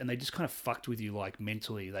canes, and they just kind of fucked with you like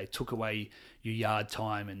mentally. They took away your yard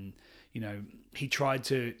time, and you know he tried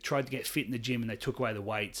to get fit in the gym, and they took away the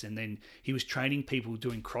weights, and then he was training people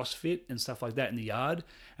doing CrossFit and stuff like that in the yard,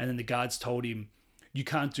 and then the guards told him you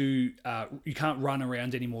can't run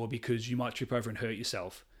around anymore because you might trip over and hurt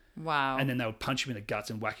yourself. Wow. And then they would punch him in the guts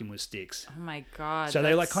and whack him with sticks. Oh my God. So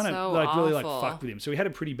they like kind of so like really like awful. fucked with him. So he had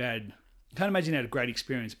a pretty bad. Can't imagine he had a great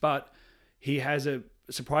experience, but he has a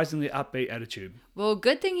surprisingly upbeat attitude. Well,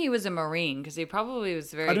 good thing he was a Marine, because he probably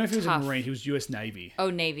was very I don't know if he was a tough. Marine. He was U.S. Navy. Oh,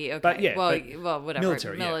 Navy. Okay. But yeah, well,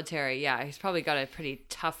 whatever. military, Yeah. He's probably got a pretty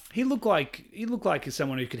tough. He looked like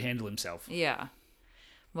someone who could handle himself. Yeah.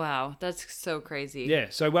 Wow, that's so crazy. Yeah.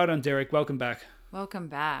 So well done, Derek. Welcome back. Welcome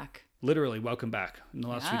back. Literally, welcome back in the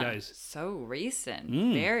last few days. So recent.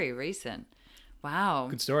 Very recent. Wow.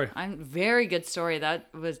 Good story. Very good story. That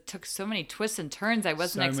took so many twists and turns I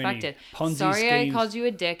wasn't So many expected. Ponzi Sorry I schemes. called you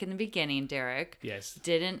a dick in the beginning, Derek. Yes.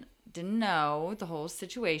 Didn't know the whole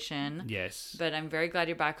situation. Yes. But I'm very glad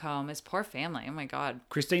you're back home. His poor family. Oh my God.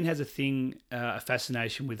 Christine has a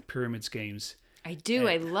fascination with pyramid schemes, I do.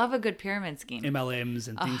 I love a good pyramid scheme. MLMs,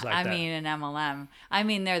 and things like I that. mean, an MLM. I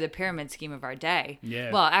mean, they're the pyramid scheme of our day.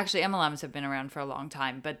 Yeah. Well, actually, MLMs have been around for a long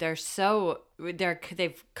time, but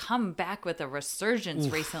they've come back with a resurgence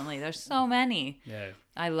recently. There's so many. Yeah.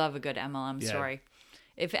 I love a good MLM Yeah. story.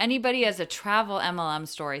 If anybody has a travel MLM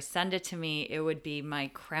story, send it to me. It would be my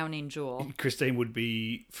crowning jewel. Christine would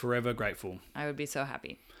be forever grateful. I would be so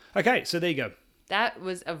happy. Okay, so there you go. That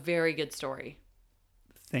was a very good story.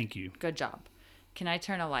 Thank you. Good job. Can I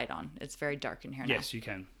turn a light on? It's very dark in here now. Yes, you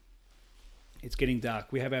can. It's getting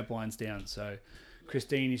dark. We have our blinds down, so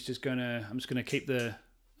Christine is I'm just gonna keep the.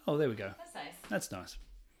 Oh, there we go. That's nice. That's nice.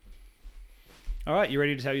 All right, you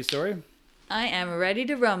ready to tell your story? I am ready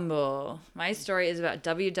to rumble. My story is about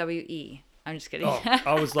WWE. I'm just kidding. Oh,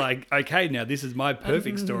 I was like, okay, now this is my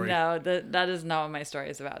perfect story. No, that is not what my story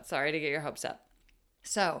is about. Sorry to get your hopes up.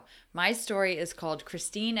 So, my story is called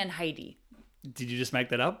Christine and Heidi. Did you just make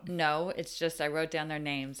that up? No, it's just I wrote down their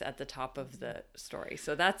names at the top of the story.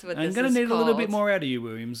 So that's what I'm this gonna is need called. a little bit more out of you,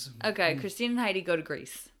 Williams. Okay, Christine and Heidi go to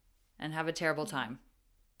Greece and have a terrible time.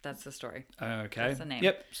 That's the story. Okay. That's the name.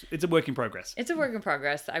 Yep, it's a work in progress. It's a work in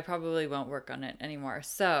progress. I probably won't work on it anymore.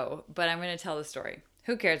 But I'm going to tell the story.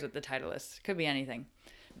 Who cares what the title is? Could be anything.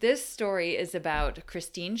 This story is about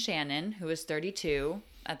Christine Shannon, who was 32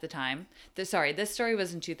 at the time. This story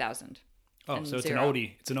was in 2000. Oh, so it's zero. an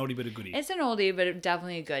oldie. It's an oldie but a goodie. It's an oldie, but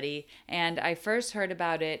definitely a goodie. And I first heard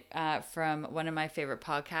about it from one of my favorite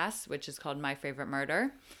podcasts, which is called My Favorite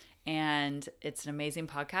Murder. And it's an amazing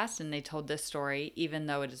podcast. And they told this story, even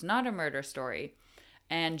though it is not a murder story.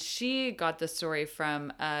 And she got the story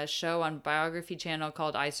from a show on Biography Channel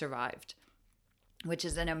called I Survived, which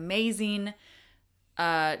is an amazing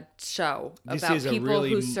show This about is a people really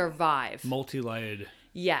who survive. Multi-layered.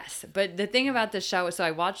 Yes, but the thing about the show, so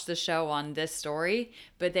I watched the show on this story,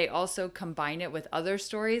 but they also combine it with other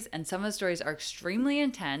stories, and some of the stories are extremely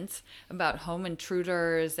intense about home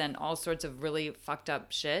intruders and all sorts of really fucked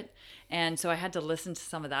up shit. And so I had to listen to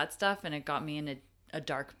some of that stuff, and it got me in a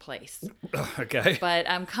dark place. Okay. But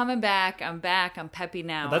I'm coming back. I'm back. I'm peppy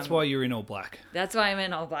now. That's why you're in all black. That's why I'm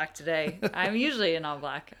in all black today. I'm usually in all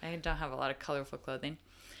black. I don't have a lot of colorful clothing.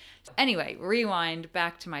 Anyway, rewind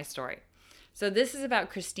back to my story. So this is about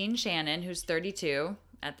Christine Shannon, who's 32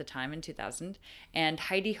 at the time in 2000, and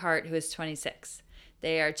Heidi Hart, who is 26.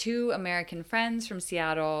 They are two American friends from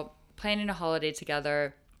Seattle planning a holiday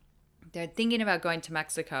together. They're thinking about going to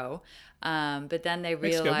Mexico, but then they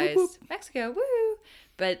realize... Mexico, woo!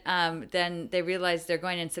 But then they realize they're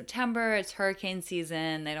going in September. It's hurricane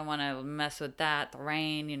season. They don't want to mess with that. The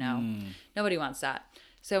rain, Nobody wants that.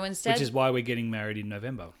 So instead... Which is why we're getting married in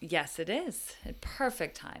November. Yes, it is. A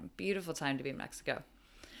perfect time. Beautiful time to be in Mexico.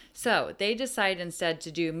 So they decide instead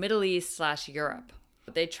to do Middle East/Europe.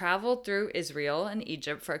 They travel through Israel and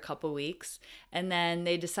Egypt for a couple weeks, and then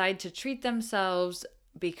they decide to treat themselves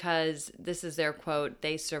because, this is their quote,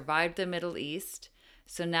 they survived the Middle East,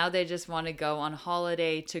 so now they just want to go on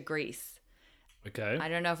holiday to Greece. Okay. I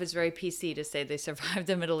don't know if it's very PC to say they survived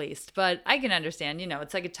the Middle East, but I can understand,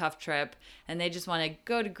 it's like a tough trip and they just want to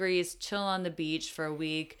go to Greece, chill on the beach for a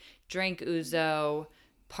week, drink ouzo,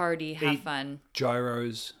 party, have fun.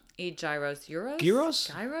 Gyros. Eat gyros. Euros? Gyros?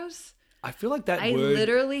 Gyros? I feel like that I word...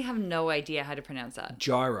 literally have no idea how to pronounce that.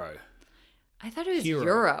 Gyro. I thought it was Gyro.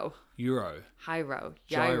 Euro. Euro. Gyro.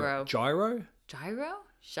 Gyro. Gyro? Gyro?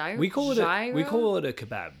 Gyro? We call it a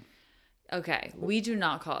kebab. Okay, we do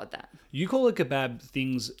not call it that. You call a kebab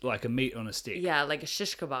things like a meat on a stick. Yeah, like a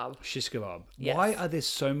shish kebab. Shish kebab. Yes. Why are there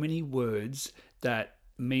so many words that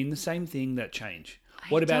mean the same thing that change?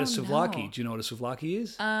 What about a don't souvlaki? know. Do you know what a souvlaki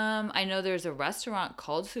is? I know there's a restaurant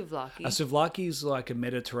called Souvlaki. A souvlaki is like a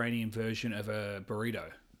Mediterranean version of a burrito.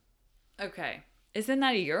 Okay. Isn't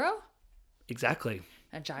that a euro? Exactly.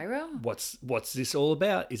 A gyro? What's this all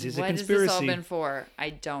about? Is this a What has conspiracy? this all been for? I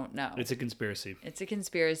don't know. It's a conspiracy. It's a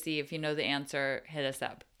conspiracy. If you know the answer, hit us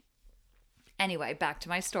up. Anyway, back to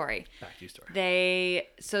my story. Back to your story. They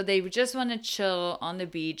just want to chill on the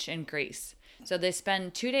beach in Greece. So they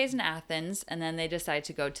spend 2 days in Athens and then they decide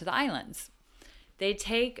to go to the islands. They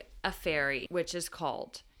take a ferry, which is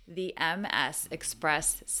called the MS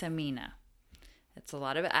Express Semina. It's a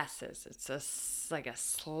lot of S's. It's like a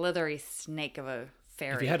slithery snake of a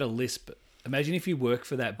ferry. If you had a lisp, imagine if you work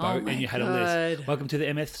for that boat and you had a lisp. Welcome to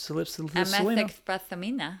the MS MS Selena. Express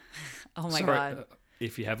Semina. Oh my Sorry, God.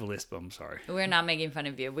 if you have a lisp, I'm sorry. We're not making fun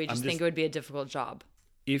of you. We just think it would be a difficult job.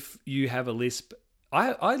 If you have a lisp,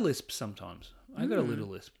 I lisp sometimes. I got a little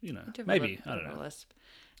lisp, maybe. I don't know. Lisp.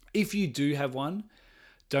 If you do have one,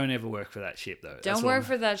 don't ever work for that ship though. Don't work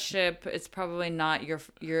for that ship. It's probably not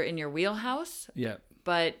you're in your wheelhouse. Yeah.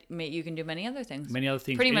 But you can do many other things. Many other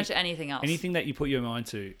things. Pretty much anything else. Anything that you put your mind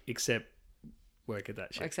to, except work at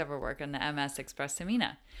that ship. Except for work on the MS Express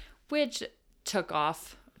Semina, which took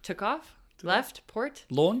off, left port.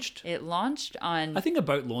 Launched? It launched on. I think a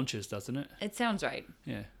boat launches, doesn't it? It sounds right.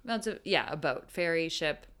 Yeah. Well, a boat, ferry,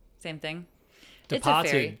 ship, same thing.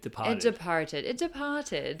 Departed. It departed.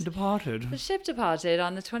 The ship departed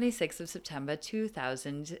on the 26th of September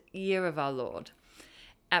 2000, year of our Lord,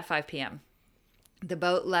 at 5 p.m. The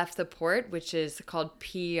boat left the port, which is called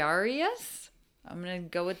Piraeus. I'm going to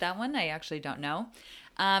go with that one. I actually don't know.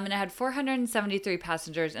 And it had 473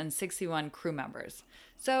 passengers and 61 crew members.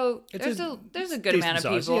 So there's a good amount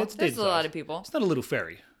of people. Yeah, there's a lot of people. It's not a little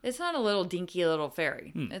ferry. It's not a little dinky little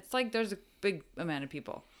ferry. It's like there's a big amount of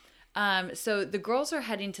people. So the girls are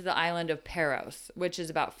heading to the island of Paros, which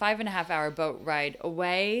is about 5.5 hour boat ride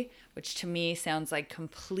away, which to me sounds like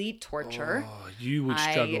complete torture. Oh, you would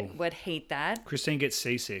struggle. I would hate that. Christine gets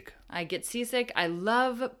seasick. I get seasick. I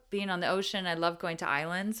love being on the ocean. I love going to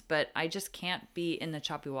islands, but I just can't be in the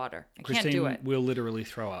choppy water. I can't do it. Christine will literally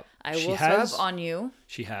throw up. I will throw up on you.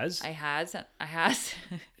 She has. I has.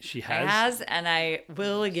 She has. I has, and I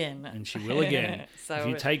will again. And she will again. So if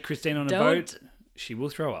you take Christine on a boat, she will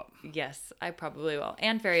throw up. Yes, I probably will.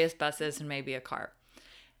 And various buses and maybe a car.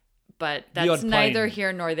 But that's neither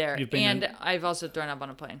here nor there. And I've also thrown up on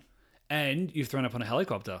a plane. And you've thrown up on a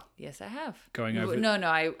helicopter. Yes, I have. Going over... No,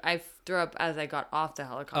 I threw up as I got off the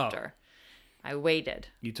helicopter. Oh. I waited.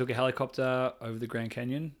 You took a helicopter over the Grand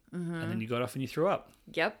Canyon, and then you got off and you threw up.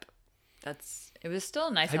 Yep. It was still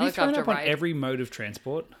a nice have helicopter ride. Have you thrown up ride. on every mode of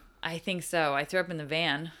transport? I think so. I threw up in the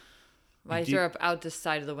van. I threw up out the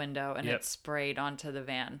side of the window, and it sprayed onto the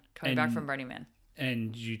van coming back from Burning Man.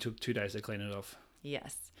 And you took 2 days to clean it off.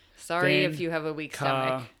 Yes. Sorry if you have a weak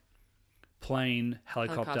stomach. Plane,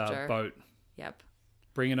 helicopter, boat. Yep.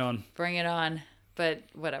 Bring it on. Bring it on. But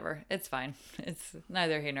whatever. It's fine. It's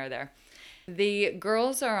neither here nor there. The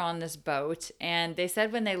girls are on this boat, and they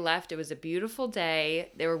said when they left, it was a beautiful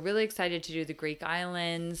day. They were really excited to do the Greek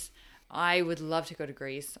islands. I would love to go to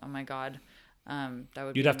Greece. Oh my God. That would be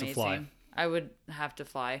amazing. You'd have to fly. I would have to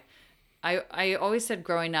fly. I always said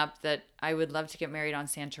growing up that I would love to get married on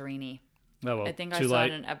Santorini. Oh, well, I think I saw it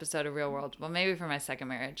in an episode of Real World. Well, maybe for my second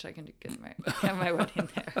marriage, I can get married. Have my wedding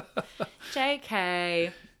there.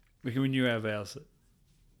 JK. We can renew our vows.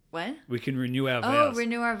 What? We can renew our vows. Oh,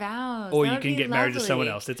 renew our vows. Or you can get married to someone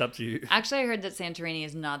else. It's up to you. Actually, I heard that Santorini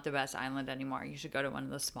is not the best island anymore. You should go to one of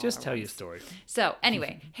the smaller ones. Just tell your story. So,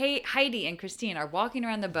 anyway, Heidi and Christine are walking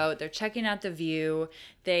around the boat. They're checking out the view.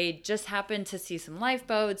 They just happen to see some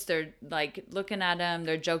lifeboats. They're, like, looking at them.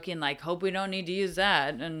 They're joking, like, hope we don't need to use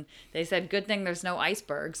that. And they said, good thing there's no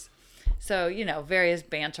icebergs. So, various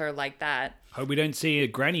banter like that. Hope we don't see a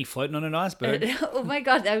granny floating on an iceberg. Oh my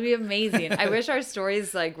God, that would be amazing. I wish our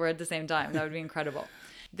stories were at the same time. That would be incredible.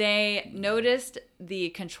 They noticed the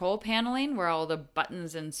control paneling where all the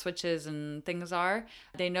buttons and switches and things are.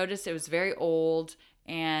 They noticed it was very old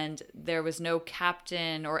and there was no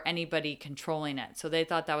captain or anybody controlling it. So they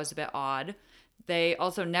thought that was a bit odd. They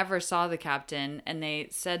also never saw the captain, and they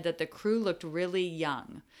said that the crew looked really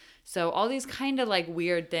young. So all these kind of like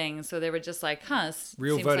weird things. So they were just like, real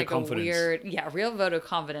seems vote like of confidence. Real vote of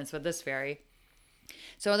confidence with this ferry.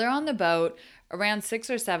 So they're on the boat. Around 6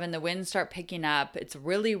 or 7, the winds start picking up. It's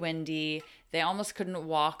really windy. They almost couldn't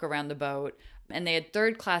walk around the boat. And they had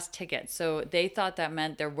third-class tickets. So they thought that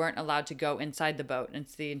meant they weren't allowed to go inside the boat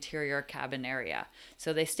into the interior cabin area.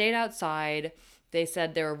 So they stayed outside. They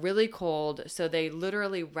said they were really cold. So they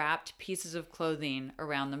literally wrapped pieces of clothing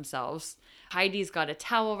around themselves. Heidi's got a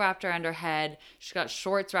towel wrapped around her head. She's got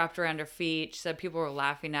shorts wrapped around her feet. She said people were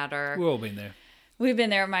laughing at her. We've all been there. We've been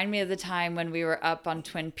there. Remind me of the time when we were up on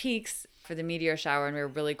Twin Peaks for the meteor shower and we were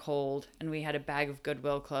really cold and we had a bag of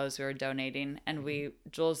Goodwill clothes we were donating and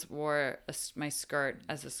Jules wore my skirt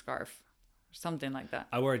as a scarf or something like that.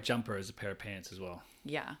 I wore a jumper as a pair of pants as well.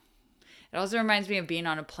 Yeah. It also reminds me of being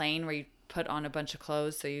on a plane where you put on a bunch of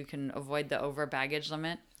clothes so you can avoid the over baggage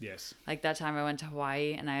limit. Yes. Like that time I went to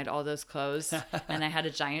Hawaii and I had all those clothes and I had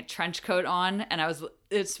a giant trench coat on and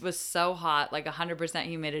it was so hot, like 100%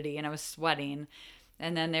 humidity, and I was sweating.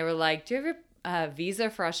 And then they were like, "Do you have a visa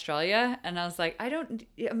for Australia?" And I was like,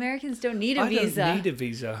 Americans don't need a visa. I don't need a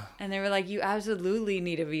visa. And they were like, "You absolutely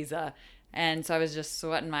need a visa." And so I was just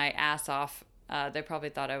sweating my ass off. They probably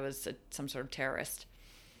thought I was some sort of terrorist.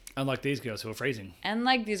 Unlike these girls who are freezing. And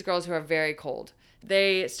like these girls who are very cold.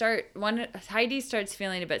 Heidi starts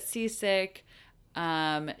feeling a bit seasick.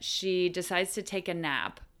 She decides to take a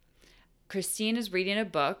nap. Christine is reading a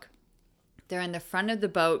book. They're in the front of the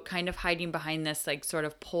boat, kind of hiding behind this like sort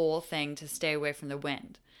of pole thing to stay away from the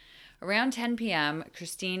wind. Around 10 p.m.,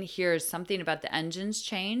 Christine hears something about the engines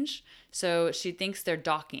change. So she thinks they're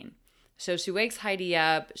docking. So she wakes Heidi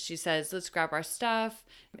up. She says, "Let's grab our stuff.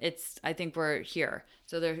 I think we're here."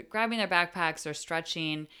 So they're grabbing their backpacks. They're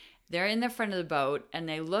stretching. They're in the front of the boat and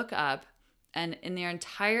they look up, and in their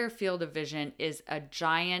entire field of vision is a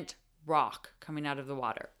giant rock coming out of the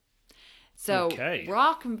water. So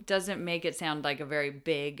rock doesn't make it sound like a very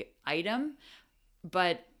big item,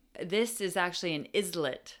 but this is actually an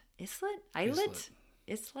islet. Islet? Islet?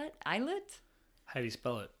 Islet? Islet? How do you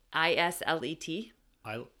spell it? I-S-L-E-T.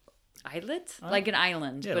 Islet? Like an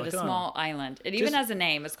island, but like a small island. It even has a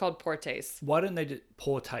name. It's called Portes. Why don't they do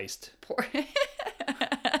poor taste? What did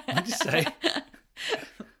you say?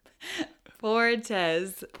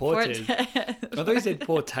 Portes. Portes. I thought you said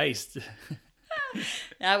poor taste.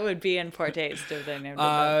 That would be in Port Taste if they named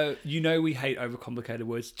it. We hate overcomplicated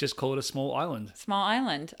words. Just call it a small island. Small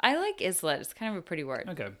island. I like islet. It's kind of a pretty word.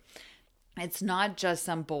 Okay. It's not just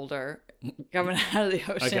some boulder coming out of the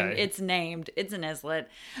ocean. Okay. It's named. It's an islet.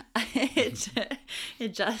 It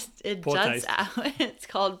juts out. It's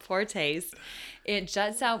called Portes. It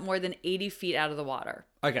juts out more than 80 feet out of the water.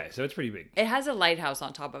 Okay, so it's pretty big. It has a lighthouse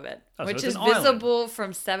on top of it, which is visible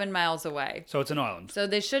from 7 miles away. So it's an island. So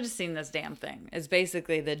they should have seen this damn thing, is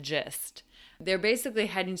basically the gist. They're basically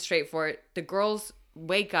heading straight for it. The girls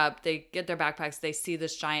wake up, they get their backpacks, they see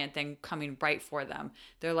this giant thing coming right for them.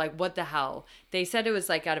 They're like, what the hell? They said it was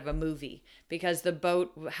like out of a movie because the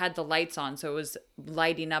boat had the lights on, so it was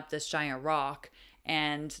lighting up this giant rock,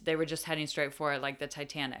 and they were just heading straight for it like the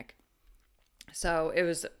Titanic. So it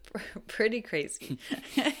was pretty crazy.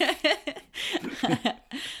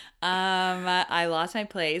 I lost my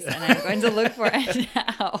place and I'm going to look for it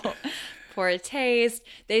now for a taste.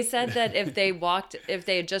 They said that if they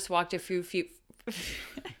had just walked a few feet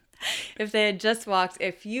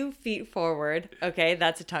forward, okay,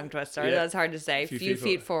 that's a tongue twister. Yeah. That's hard to say. Few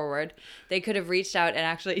feet forward, they could have reached out and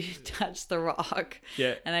actually touched the rock.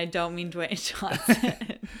 Yeah. And I don't mean Dwayne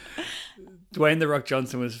Johnson. Dwayne "The Rock"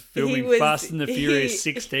 Johnson was filming Fast and the Furious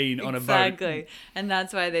 16 on a boat. Exactly. And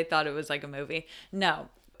that's why they thought it was like a movie. No,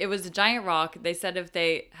 it was a giant rock. They said if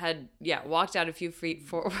they had, walked out a few feet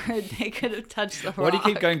forward, they could have touched the rock. Why do you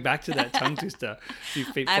keep going back to that tongue twister? A few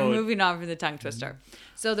feet forward. I'm moving on from the tongue twister.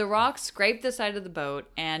 So the rock scraped the side of the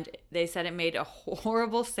boat, and they said it made a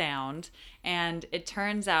horrible sound. And it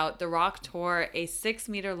turns out the rock tore a 6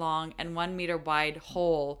 meter long and 1 meter wide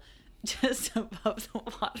hole just above the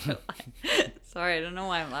waterline. Sorry, I don't know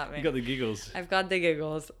why I'm laughing. You got the giggles. I've got the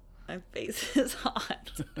giggles. My face is hot.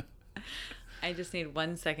 I just need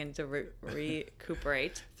 1 second to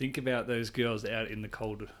recuperate. Think about those girls out in the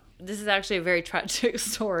cold. This is actually a very tragic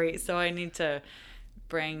story, so I need to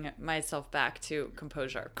bring myself back to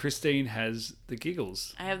composure. Christine has the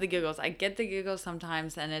giggles. I have the giggles. I get the giggles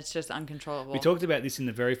sometimes, and it's just uncontrollable. We talked about this in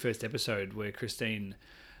the very first episode where Christine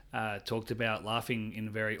talked about laughing in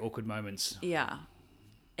very awkward moments. Yeah.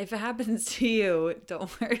 If it happens to you,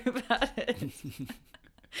 don't worry about it.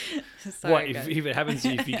 What, guys. if it happens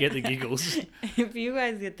if you get the giggles? If you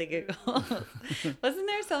guys get the giggle. Wasn't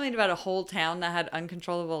there something about a whole town that had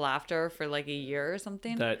uncontrollable laughter for like a year or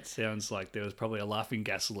something? That sounds like there was probably a laughing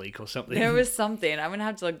gas leak or something. There was something. I'm going to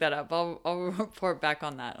have to look that up. I'll report back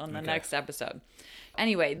on that on the next episode.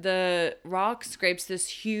 Anyway, the rock scrapes this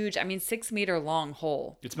huge, 6-meter long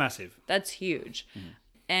hole. It's massive. That's huge.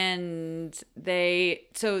 And they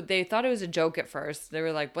thought it was a joke at first. They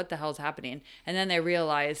were like, what the hell's happening? And then they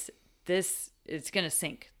realized it's going to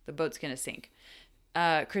sink. The boat's going to sink.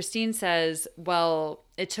 Christine says, well,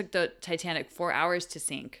 it took the Titanic 4 hours to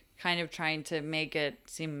sink, kind of trying to make it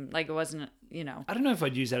seem like it wasn't, I don't know if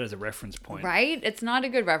I'd use that as a reference point. Right? It's not a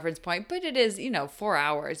good reference point, but it is, 4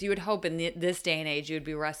 hours. You would hope in this day and age you would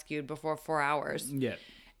be rescued before 4 hours. Yeah.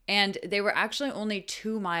 And they were actually only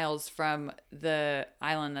 2 miles from the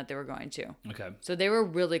island that they were going to. Okay. So they were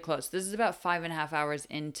really close. This is about 5.5 hours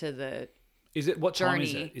into the What time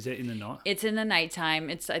is journey. it? Is it in the night? It's in the nighttime.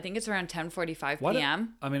 I think it's around 10:45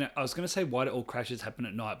 p.m. I was going to say why do all crashes happen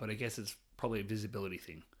at night, but I guess it's probably a visibility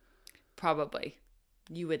thing. Probably.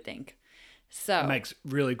 You would think. So It makes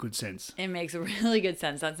really good sense. It makes really good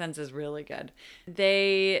sense. That sense is really good.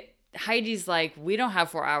 Heidi's like, we don't have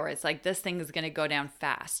 4 hours. Like, this thing is going to go down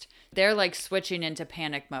fast. They're like switching into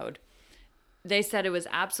panic mode. They said it was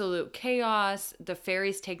absolute chaos. The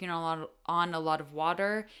ferry's taking on a lot of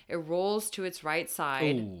water. It rolls to its right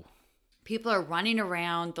side. Ooh. People are running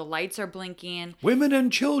around. The lights are blinking. Women and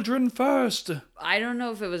children first. I don't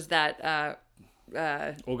know if it was that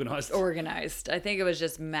Organized. I think it was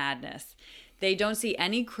just madness. They don't see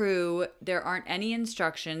any crew. There aren't any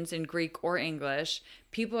instructions in Greek or English.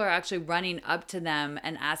 People are actually running up to them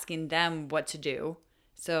and asking them what to do.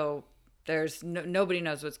 So there's nobody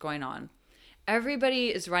knows what's going on. Everybody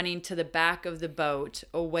is running to the back of the boat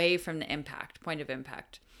away from the point of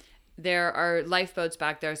impact. There are lifeboats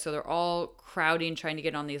back there, so they're all crowding, trying to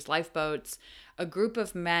get on these lifeboats. A group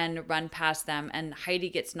of men run past them, and Heidi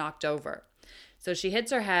gets knocked over. So she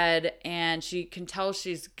hits her head, and she can tell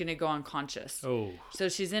she's going to go unconscious. Oh. So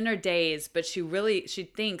she's in her daze, but she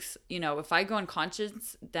thinks, if I go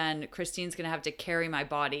unconscious, then Christine's going to have to carry my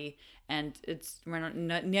body, and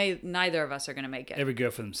neither of us are going to make it. Every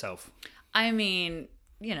girl for themselves.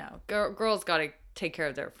 Girls got to take care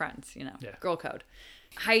of their friends, Yeah. Girl code.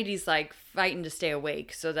 Heidi's like fighting to stay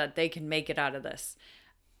awake so that they can make it out of this.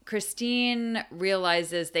 Christine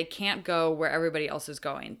realizes they can't go where everybody else is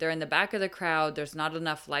going. They're in the back of the crowd. There's not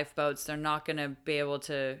enough lifeboats. They're not going to be able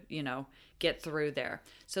to, get through there.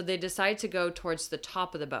 So they decide to go towards the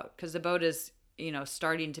top of the boat because the boat is,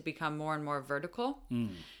 starting to become more and more vertical.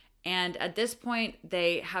 And at this point,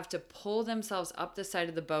 they have to pull themselves up the side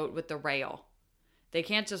of the boat with the rail. They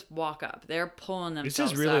can't just walk up. They're pulling themselves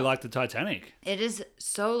up. This is really like the Titanic. It is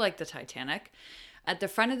so like the Titanic. At the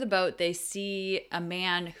front of the boat, they see a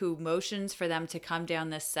man who motions for them to come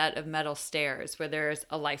down this set of metal stairs where there's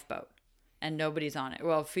a lifeboat and nobody's on it.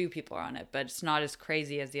 Well, a few people are on it, but it's not as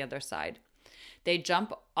crazy as the other side. They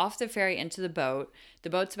jump off the ferry into the boat. The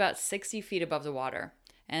boat's about 60 feet above the water,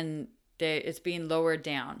 and it's being lowered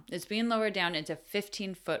down. It's being lowered down into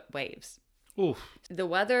 15-foot waves. Oof. The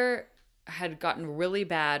weather had gotten really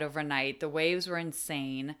bad overnight. The waves were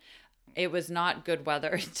insane. It was not good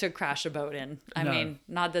weather to crash a boat in. I mean,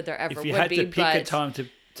 not that there ever would be, but... If you had to pick a time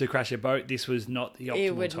to crash a boat, this was not the optimal time.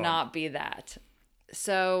 It would not be that.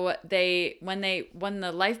 So when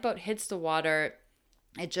the lifeboat hits the water,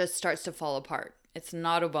 it just starts to fall apart. It's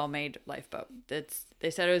not a well-made lifeboat. They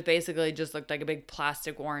said it was basically just looked like a big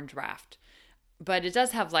plastic orange raft. But it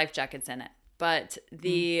does have life jackets in it. But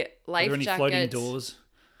the life jackets... Are there any floating doors?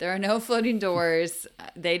 There are no floating doors.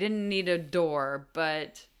 They didn't need a door,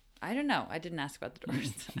 but... I don't know. I didn't ask about the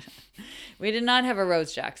doors. We did not have a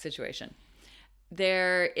Rose Jack situation.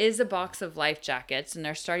 There is a box of life jackets, and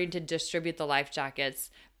they're starting to distribute the life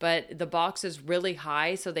jackets, but the box is really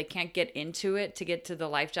high, so they can't get into it to get to the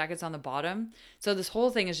life jackets on the bottom. So this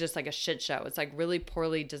whole thing is just like a shit show. It's like really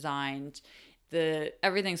poorly designed.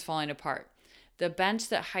 Everything's falling apart. The bench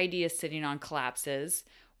that Heidi is sitting on collapses.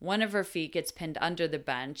 One of her feet gets pinned under the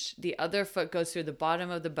bench. The other foot goes through the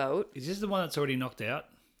bottom of the boat. Is this the one that's already knocked out?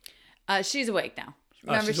 She's awake now.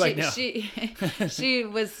 Remember, she's awake now. She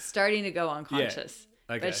was starting to go unconscious.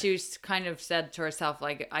 Yeah. Okay. But she kind of said to herself,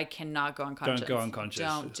 like, I cannot go unconscious. Don't go unconscious.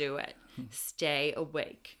 Don't do it. Stay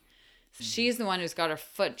awake. She's the one who's got her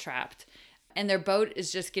foot trapped. And their boat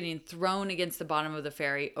is just getting thrown against the bottom of the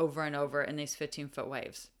ferry over and over in these 15-foot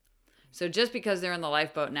waves. So just because they're in the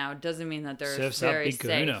lifeboat now doesn't mean that they're very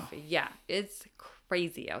safe. Yeah, it's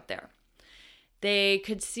crazy out there. They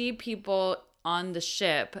could see people on the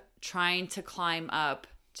ship trying to climb up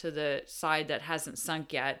to the side that hasn't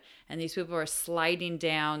sunk yet, and these people are sliding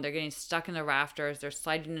down. They're getting stuck in the rafters. They're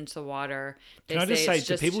sliding into the water. Can I just say,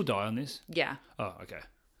 do people die on this? Yeah. Oh, okay.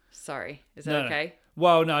 Sorry. Is that okay? No.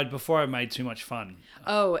 Well, no, before I made too much fun.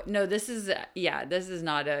 Oh, no, this is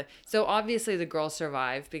not a... So obviously the girls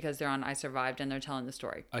survive because they're on I Survived and they're telling the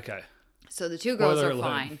story. Okay. So the two girls are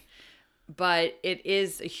fine. But it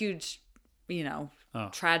is a huge,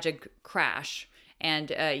 tragic crash. And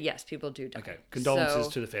yes, people do die. Okay. Condolences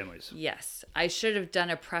to the families. Yes. I should have done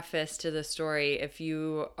a preface to the story if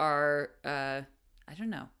you are, I don't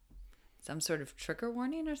know, some sort of trigger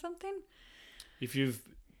warning or something. If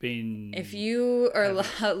you or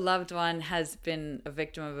a loved one has been a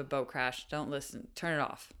victim of a boat crash, don't listen. Turn it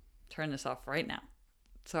off. Turn this off right now.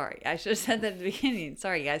 Sorry. I should have said that at the beginning.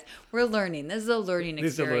 Sorry, guys. We're learning. This is a learning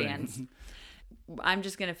experience. I'm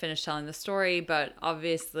just going to finish telling the story, but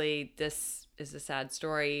obviously this is a sad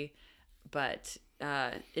story, but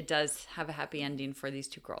it does have a happy ending for these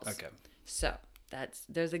two girls. Okay. So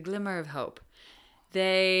there's a glimmer of hope.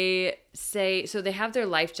 They say, so they have their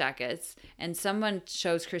life jackets, and someone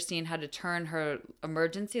shows Christine how to turn her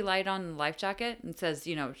emergency light on in the life jacket and says,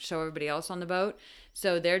 show everybody else on the boat.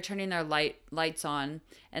 So they're turning their lights on,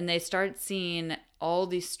 and they start seeing all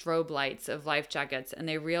these strobe lights of life jackets, and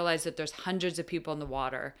they realize that there's hundreds of people in the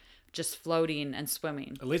water just floating and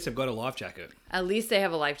swimming. At least they've got a life jacket. At least they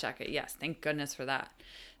have a life jacket. Yes, thank goodness for that.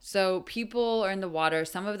 So people are in the water.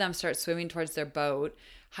 Some of them start swimming towards their boat.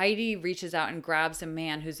 Heidi reaches out and grabs a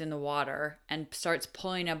man who's in the water and starts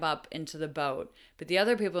pulling him up into the boat. But the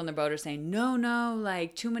other people in the boat are saying, no,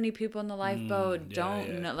 like too many people in the lifeboat.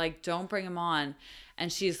 Don't bring him on.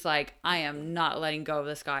 And she's like, I am not letting go of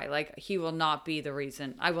this guy. Like, he will not be the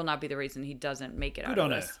reason. I will not be the reason he doesn't make it out of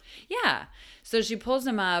this. Yeah. So she pulls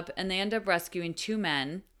him up and they end up rescuing two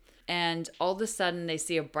men. And all of a sudden they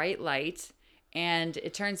see a bright light. And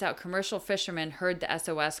it turns out commercial fishermen heard the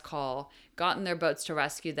SOS call, got in their boats to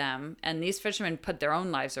rescue them. And these fishermen put their own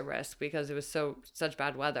lives at risk because it was such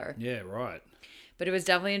bad weather. Yeah, right. But it was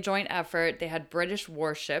definitely a joint effort. They had British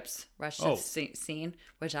warships rushed to the scene,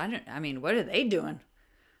 which what are they doing?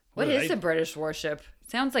 What is a British warship?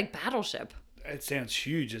 Sounds like battleship. It sounds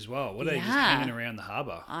huge as well. What are they just hanging around the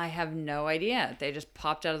harbour? I have no idea. They just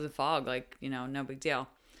popped out of the fog like, no big deal.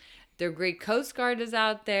 The Greek Coast Guard is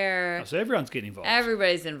out there. Oh, so everyone's getting involved.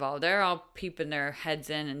 Everybody's involved. They're all peeping their heads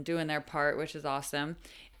in and doing their part, which is awesome.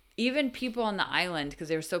 Even people on the island, because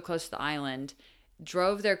they were so close to the island,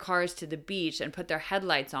 drove their cars to the beach and put their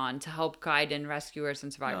headlights on to help guide in rescuers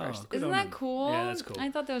and survivors. Isn't that cool? Yeah, that's cool.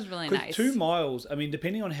 I thought that was really nice. 2 miles,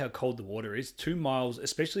 depending on how cold the water is, 2 miles,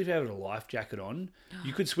 especially if you have a life jacket on,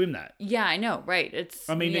 you could swim that. Yeah, I know, right. It's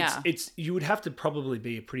you would have to probably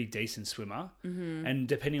be a pretty decent swimmer, and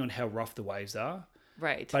depending on how rough the waves are.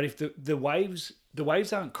 Right. But if the waves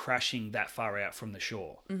aren't crashing that far out from the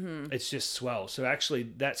shore, it's just swell. So actually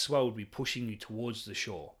that swell would be pushing you towards the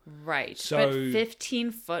shore. Right. So, but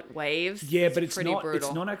 15-foot waves. Yeah, but it's not brutal.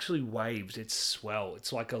 It's not actually waves, it's swell.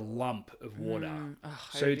 It's like a lump of water.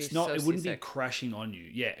 So it's not it wouldn't be crashing on you.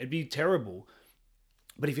 Yeah, it'd be terrible.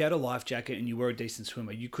 But if you had a life jacket and you were a decent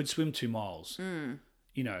swimmer, you could swim 2 miles.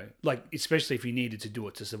 Especially if you needed to do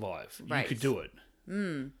it to survive. Right. You could do it.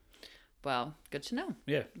 Well, good to know.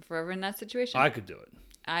 Yeah. If we're ever in that situation. I could do it.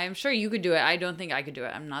 I'm sure you could do it. I don't think I could do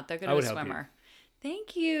it. I'm not that good of a swimmer.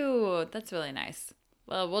 Thank you. That's really nice.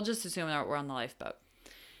 Well, we'll just assume that we're on the lifeboat.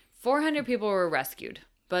 400 people were rescued,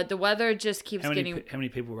 but the weather just keeps getting... How many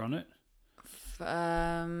people were on it?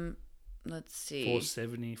 Let's see.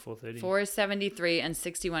 470, 430? 473 and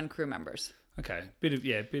 61 crew members. Okay. Bit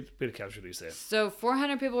of casualties there. So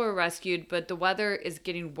 400 people were rescued, but the weather is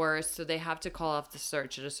getting worse, so they have to call off the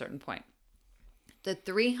search at a certain point. The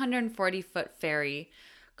 340-foot ferry...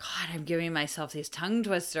 God, I'm giving myself these tongue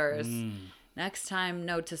twisters. Next time,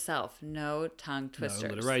 note to self. No tongue twisters. No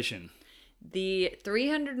alliteration. The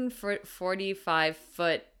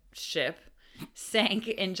 345-foot ship sank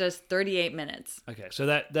in just 38 minutes. Okay, so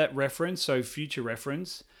that reference, so future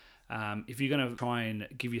reference... if you're going to try and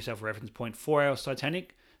give yourself a reference point, 4 hours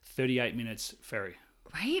Titanic, 38 minutes ferry.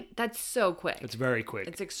 Right? That's so quick. It's very quick.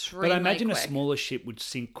 It's extremely quick. But I imagine a smaller ship would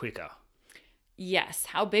sink quicker. Yes.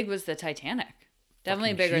 How big was the Titanic?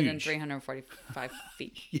 Definitely bigger than 345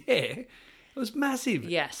 feet. Yeah. It was massive.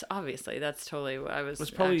 Yes, obviously. That's totally what I was It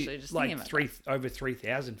was probably actually just thinking about. Over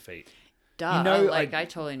 3,000 feet. Duh. I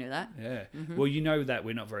totally knew that. Yeah. Well, you know that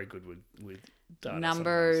we're not very good with data,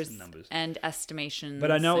 numbers and estimations.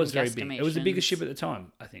 But I know it was very big. It was the biggest ship at the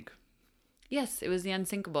time, I think. Yes, it was the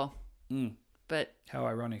Unsinkable. But how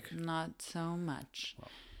ironic. Not so much. Well.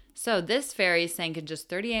 So this ferry sank in just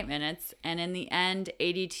 38 minutes, and in the end,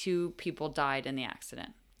 82 people died in the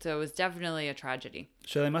accident. So it was definitely a tragedy.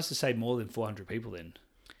 So they must have saved more than 400 people then,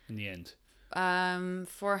 in the end.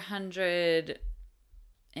 400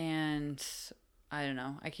 and I don't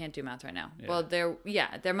know. I can't do math right now. Yeah. Well,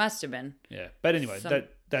 there must have been. Yeah. But anyway,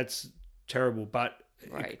 that's terrible, but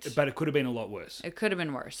Right. but it could have been a lot worse. It could have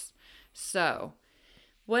been worse. So,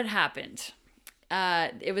 what happened?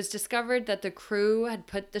 It was discovered that the crew had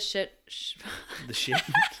put the The shit.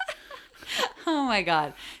 Oh my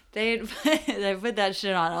god, they put that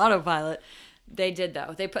shit on autopilot. They did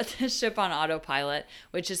though. They put the ship on autopilot,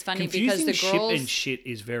 which is funny because the girls. Ship and shit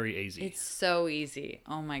is very easy. It's so easy.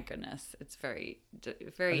 Oh my goodness, it's very I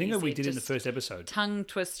think easy. that we did in the first episode. Tongue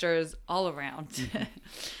twisters all around.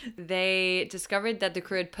 They discovered that the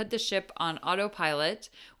crew had put the ship on autopilot,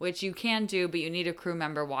 which you can do, but you need a crew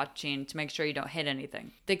member watching to make sure you don't hit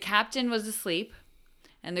anything. The captain was asleep,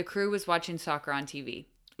 and the crew was watching soccer on TV.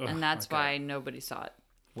 And that's why nobody saw it.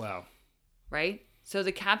 Wow. Right? So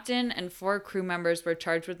the captain and 4 crew members were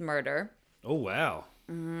charged with murder. Oh, wow.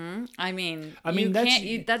 I mean,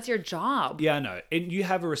 that's your job. Yeah, I know. And you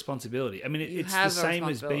have a responsibility. I mean, it's the same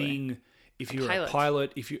as being, if you're a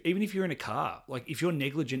pilot, even if you're in a car, like if you're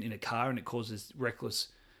negligent in a car and it causes reckless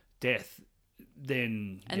death,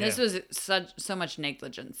 then. And this was so much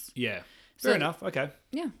negligence. Yeah. Fair enough. Okay.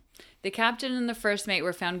 Yeah. The captain and the first mate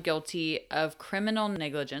were found guilty of criminal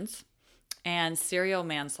negligence and serial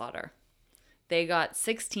manslaughter. They got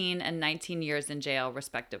 16 and 19 years in jail,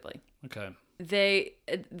 respectively. Okay.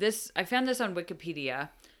 I found this on Wikipedia.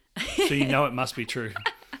 So you know it must be true.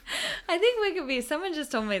 I think someone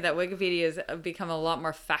just told me that Wikipedia has become a lot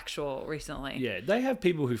more factual recently. Yeah, they have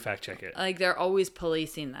people who fact check it. Like they're always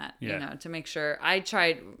policing that, to make sure.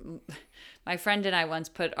 My friend and I once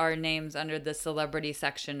put our names under the celebrity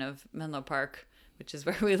section of Menlo Park, which is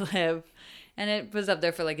where we live. And it was up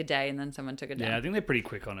there for like a day and then someone took it down. Yeah, I think they're pretty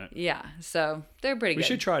quick on it. Yeah, so they're pretty good. We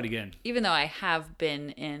should try it again. Even though I have been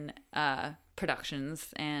in productions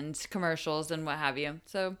and commercials and what have you.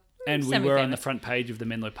 So and we were on the front page of the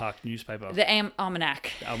Menlo Park newspaper. The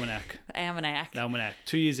Almanac. The Almanac. The Almanac. The Almanac.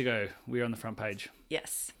 2 years ago, we were on the front page.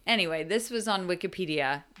 Yes. Anyway, this was on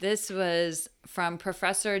Wikipedia. This was from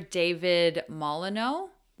Professor David Molyneux. I'm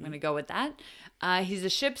going to go with that. He's a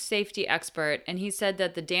ship safety expert, and he said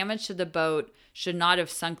that the damage to the boat should not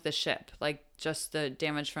have sunk the ship, like just the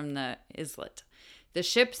damage from the islet. The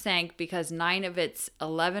ship sank because 9 of its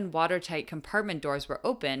 11 watertight compartment doors were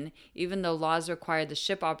open, even though laws required the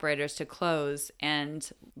ship operators to close and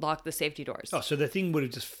lock the safety doors. Oh, so the thing would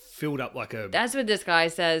have just filled up like a... That's what this guy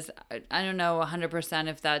says. I don't know 100%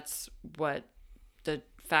 if that's what the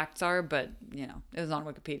facts are, but, it was on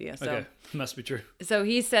Wikipedia. So. Okay, must be true. So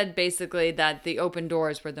he said basically that the open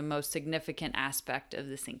doors were the most significant aspect of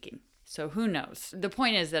the sinking. So who knows? The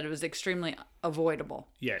point is that it was extremely avoidable.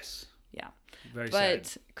 Yes. Yeah. Very but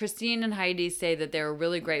sad. Christine and Heidi say that they were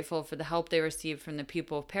really grateful for the help they received from the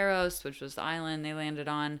people of Paros, which was the island they landed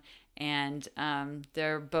on. And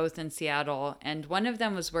they're both in Seattle. And one of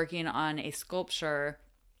them was working on a sculpture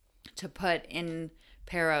to put in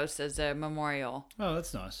Paros as a memorial. Oh,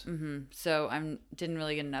 that's nice. Mm-hmm. So I didn't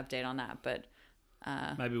really get an update on that, but...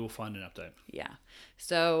 maybe we'll find an update. Yeah.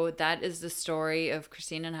 So that is the story of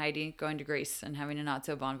Christine and Heidi going to Greece and having a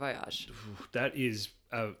not-so-bon voyage. That is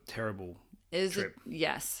a terrible trip.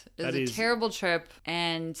 Yes. It was a terrible trip.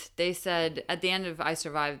 And they said at the end of I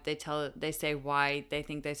Survived, they say why they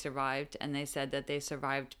think they survived. And they said that they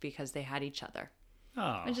survived because they had each other.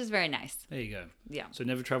 Oh. Which is very nice. There you go. Yeah. So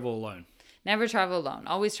never travel alone. Never travel alone.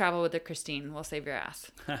 Always travel with a Christine. We'll save your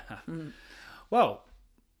ass. Well,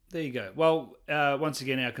 there you go. Well, once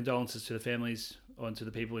again, our condolences to the families and to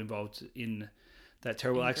the people involved in that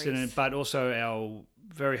terrible accident, Greece. But also our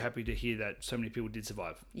very happy to hear that so many people did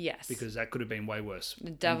survive. Yes. Because that could have been way worse.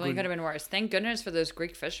 It definitely could have been worse. Thank goodness for those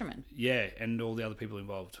Greek fishermen. Yeah, and all the other people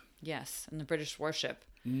involved. Yes, and the British warship.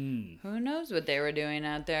 Mm. Who knows what they were doing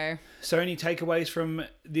out there? So any takeaways from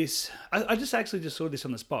this? I just saw this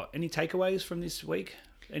on the spot. Any takeaways from this week?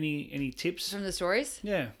 Any tips? From the stories?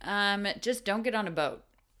 Yeah. Just don't get on a boat.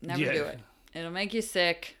 Never do it. It'll make you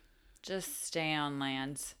sick. Just stay on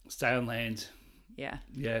land. Stay on land. Yeah.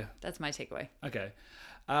 Yeah. That's my takeaway. Okay.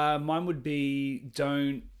 Mine would be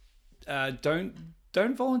don't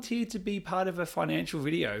volunteer to be part of a financial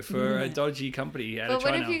video for a dodgy company out of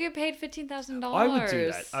China. But what if you get paid $15,000?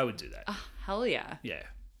 I would do that. Oh, hell yeah. Yeah.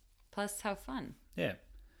 Plus, have fun. Yeah.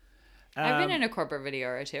 I've been in a corporate video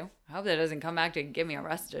or two. I hope that doesn't come back to get me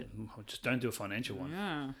arrested. Just don't do a financial one.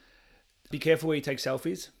 Yeah. Be careful where you take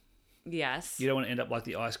selfies. Yes. You don't want to end up like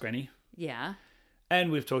the ice granny. Yeah. And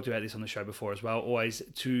we've talked about this on the show before as well. Always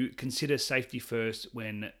to consider safety first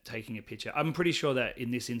when taking a picture. I'm pretty sure that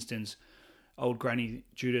in this instance, old Granny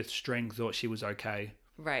Judith Strang thought she was okay.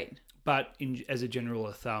 Right. But as a general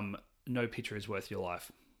of thumb, no picture is worth your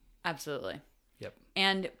life. Absolutely. Yep.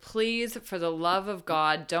 And please, for the love of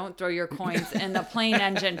God, don't throw your coins in the plane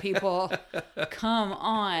engine, people. Come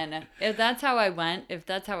on. If that's how I went, if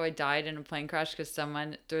that's how I died in a plane crash because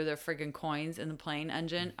someone threw their freaking coins in the plane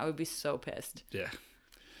engine, I would be so pissed. Yeah.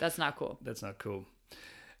 That's not cool. That's not cool.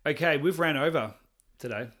 Okay, we've ran over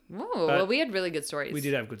today. Ooh, well, we had really good stories. We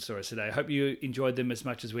did have good stories today. I hope you enjoyed them as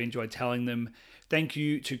much as we enjoyed telling them. Thank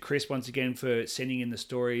you to Chris once again for sending in the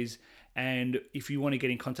stories. And if you want to get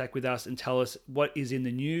in contact with us and tell us what is in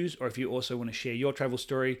the news, or if you also want to share your travel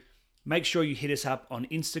story, make sure you hit us up on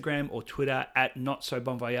Instagram or Twitter at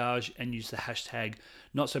NotSoBonVoyage and use the hashtag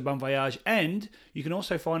NotSoBonVoyage. And you can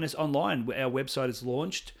also find us online. Our website is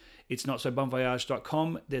launched. It's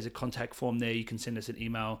notsobonvoyage.com. There's a contact form there. You can send us an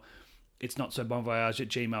email. It's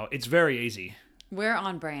notsobonvoyage@gmail.com. It's very easy. We're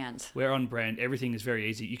on brand. We're on brand. Everything is very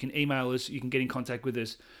easy. You can email us. You can get in contact with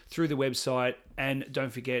us through the website. And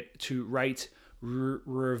don't forget to rate,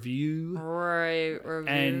 review,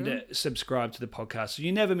 and subscribe to the podcast. So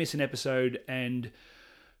you never miss an episode. And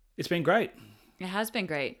it's been great. It has been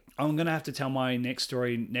great. I'm going to have to tell my next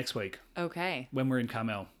story next week. Okay. When we're in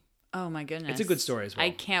Carmel. Oh, my goodness. It's a good story as well. I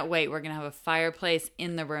can't wait. We're going to have a fireplace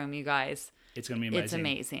in the room, you guys. It's going to be amazing. It's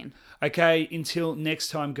amazing. Okay, until next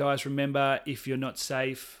time, guys, remember, if you're not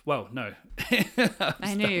safe... Well, no.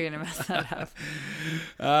 I knew you were going to mess that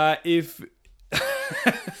up.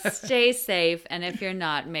 Stay safe, and if you're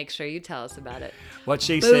not, make sure you tell us about it. What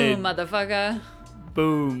she said. Boom, motherfucker.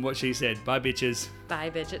 Boom, what she said. Bye, bitches. Bye,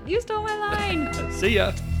 bitches. You stole my line. See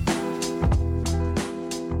ya.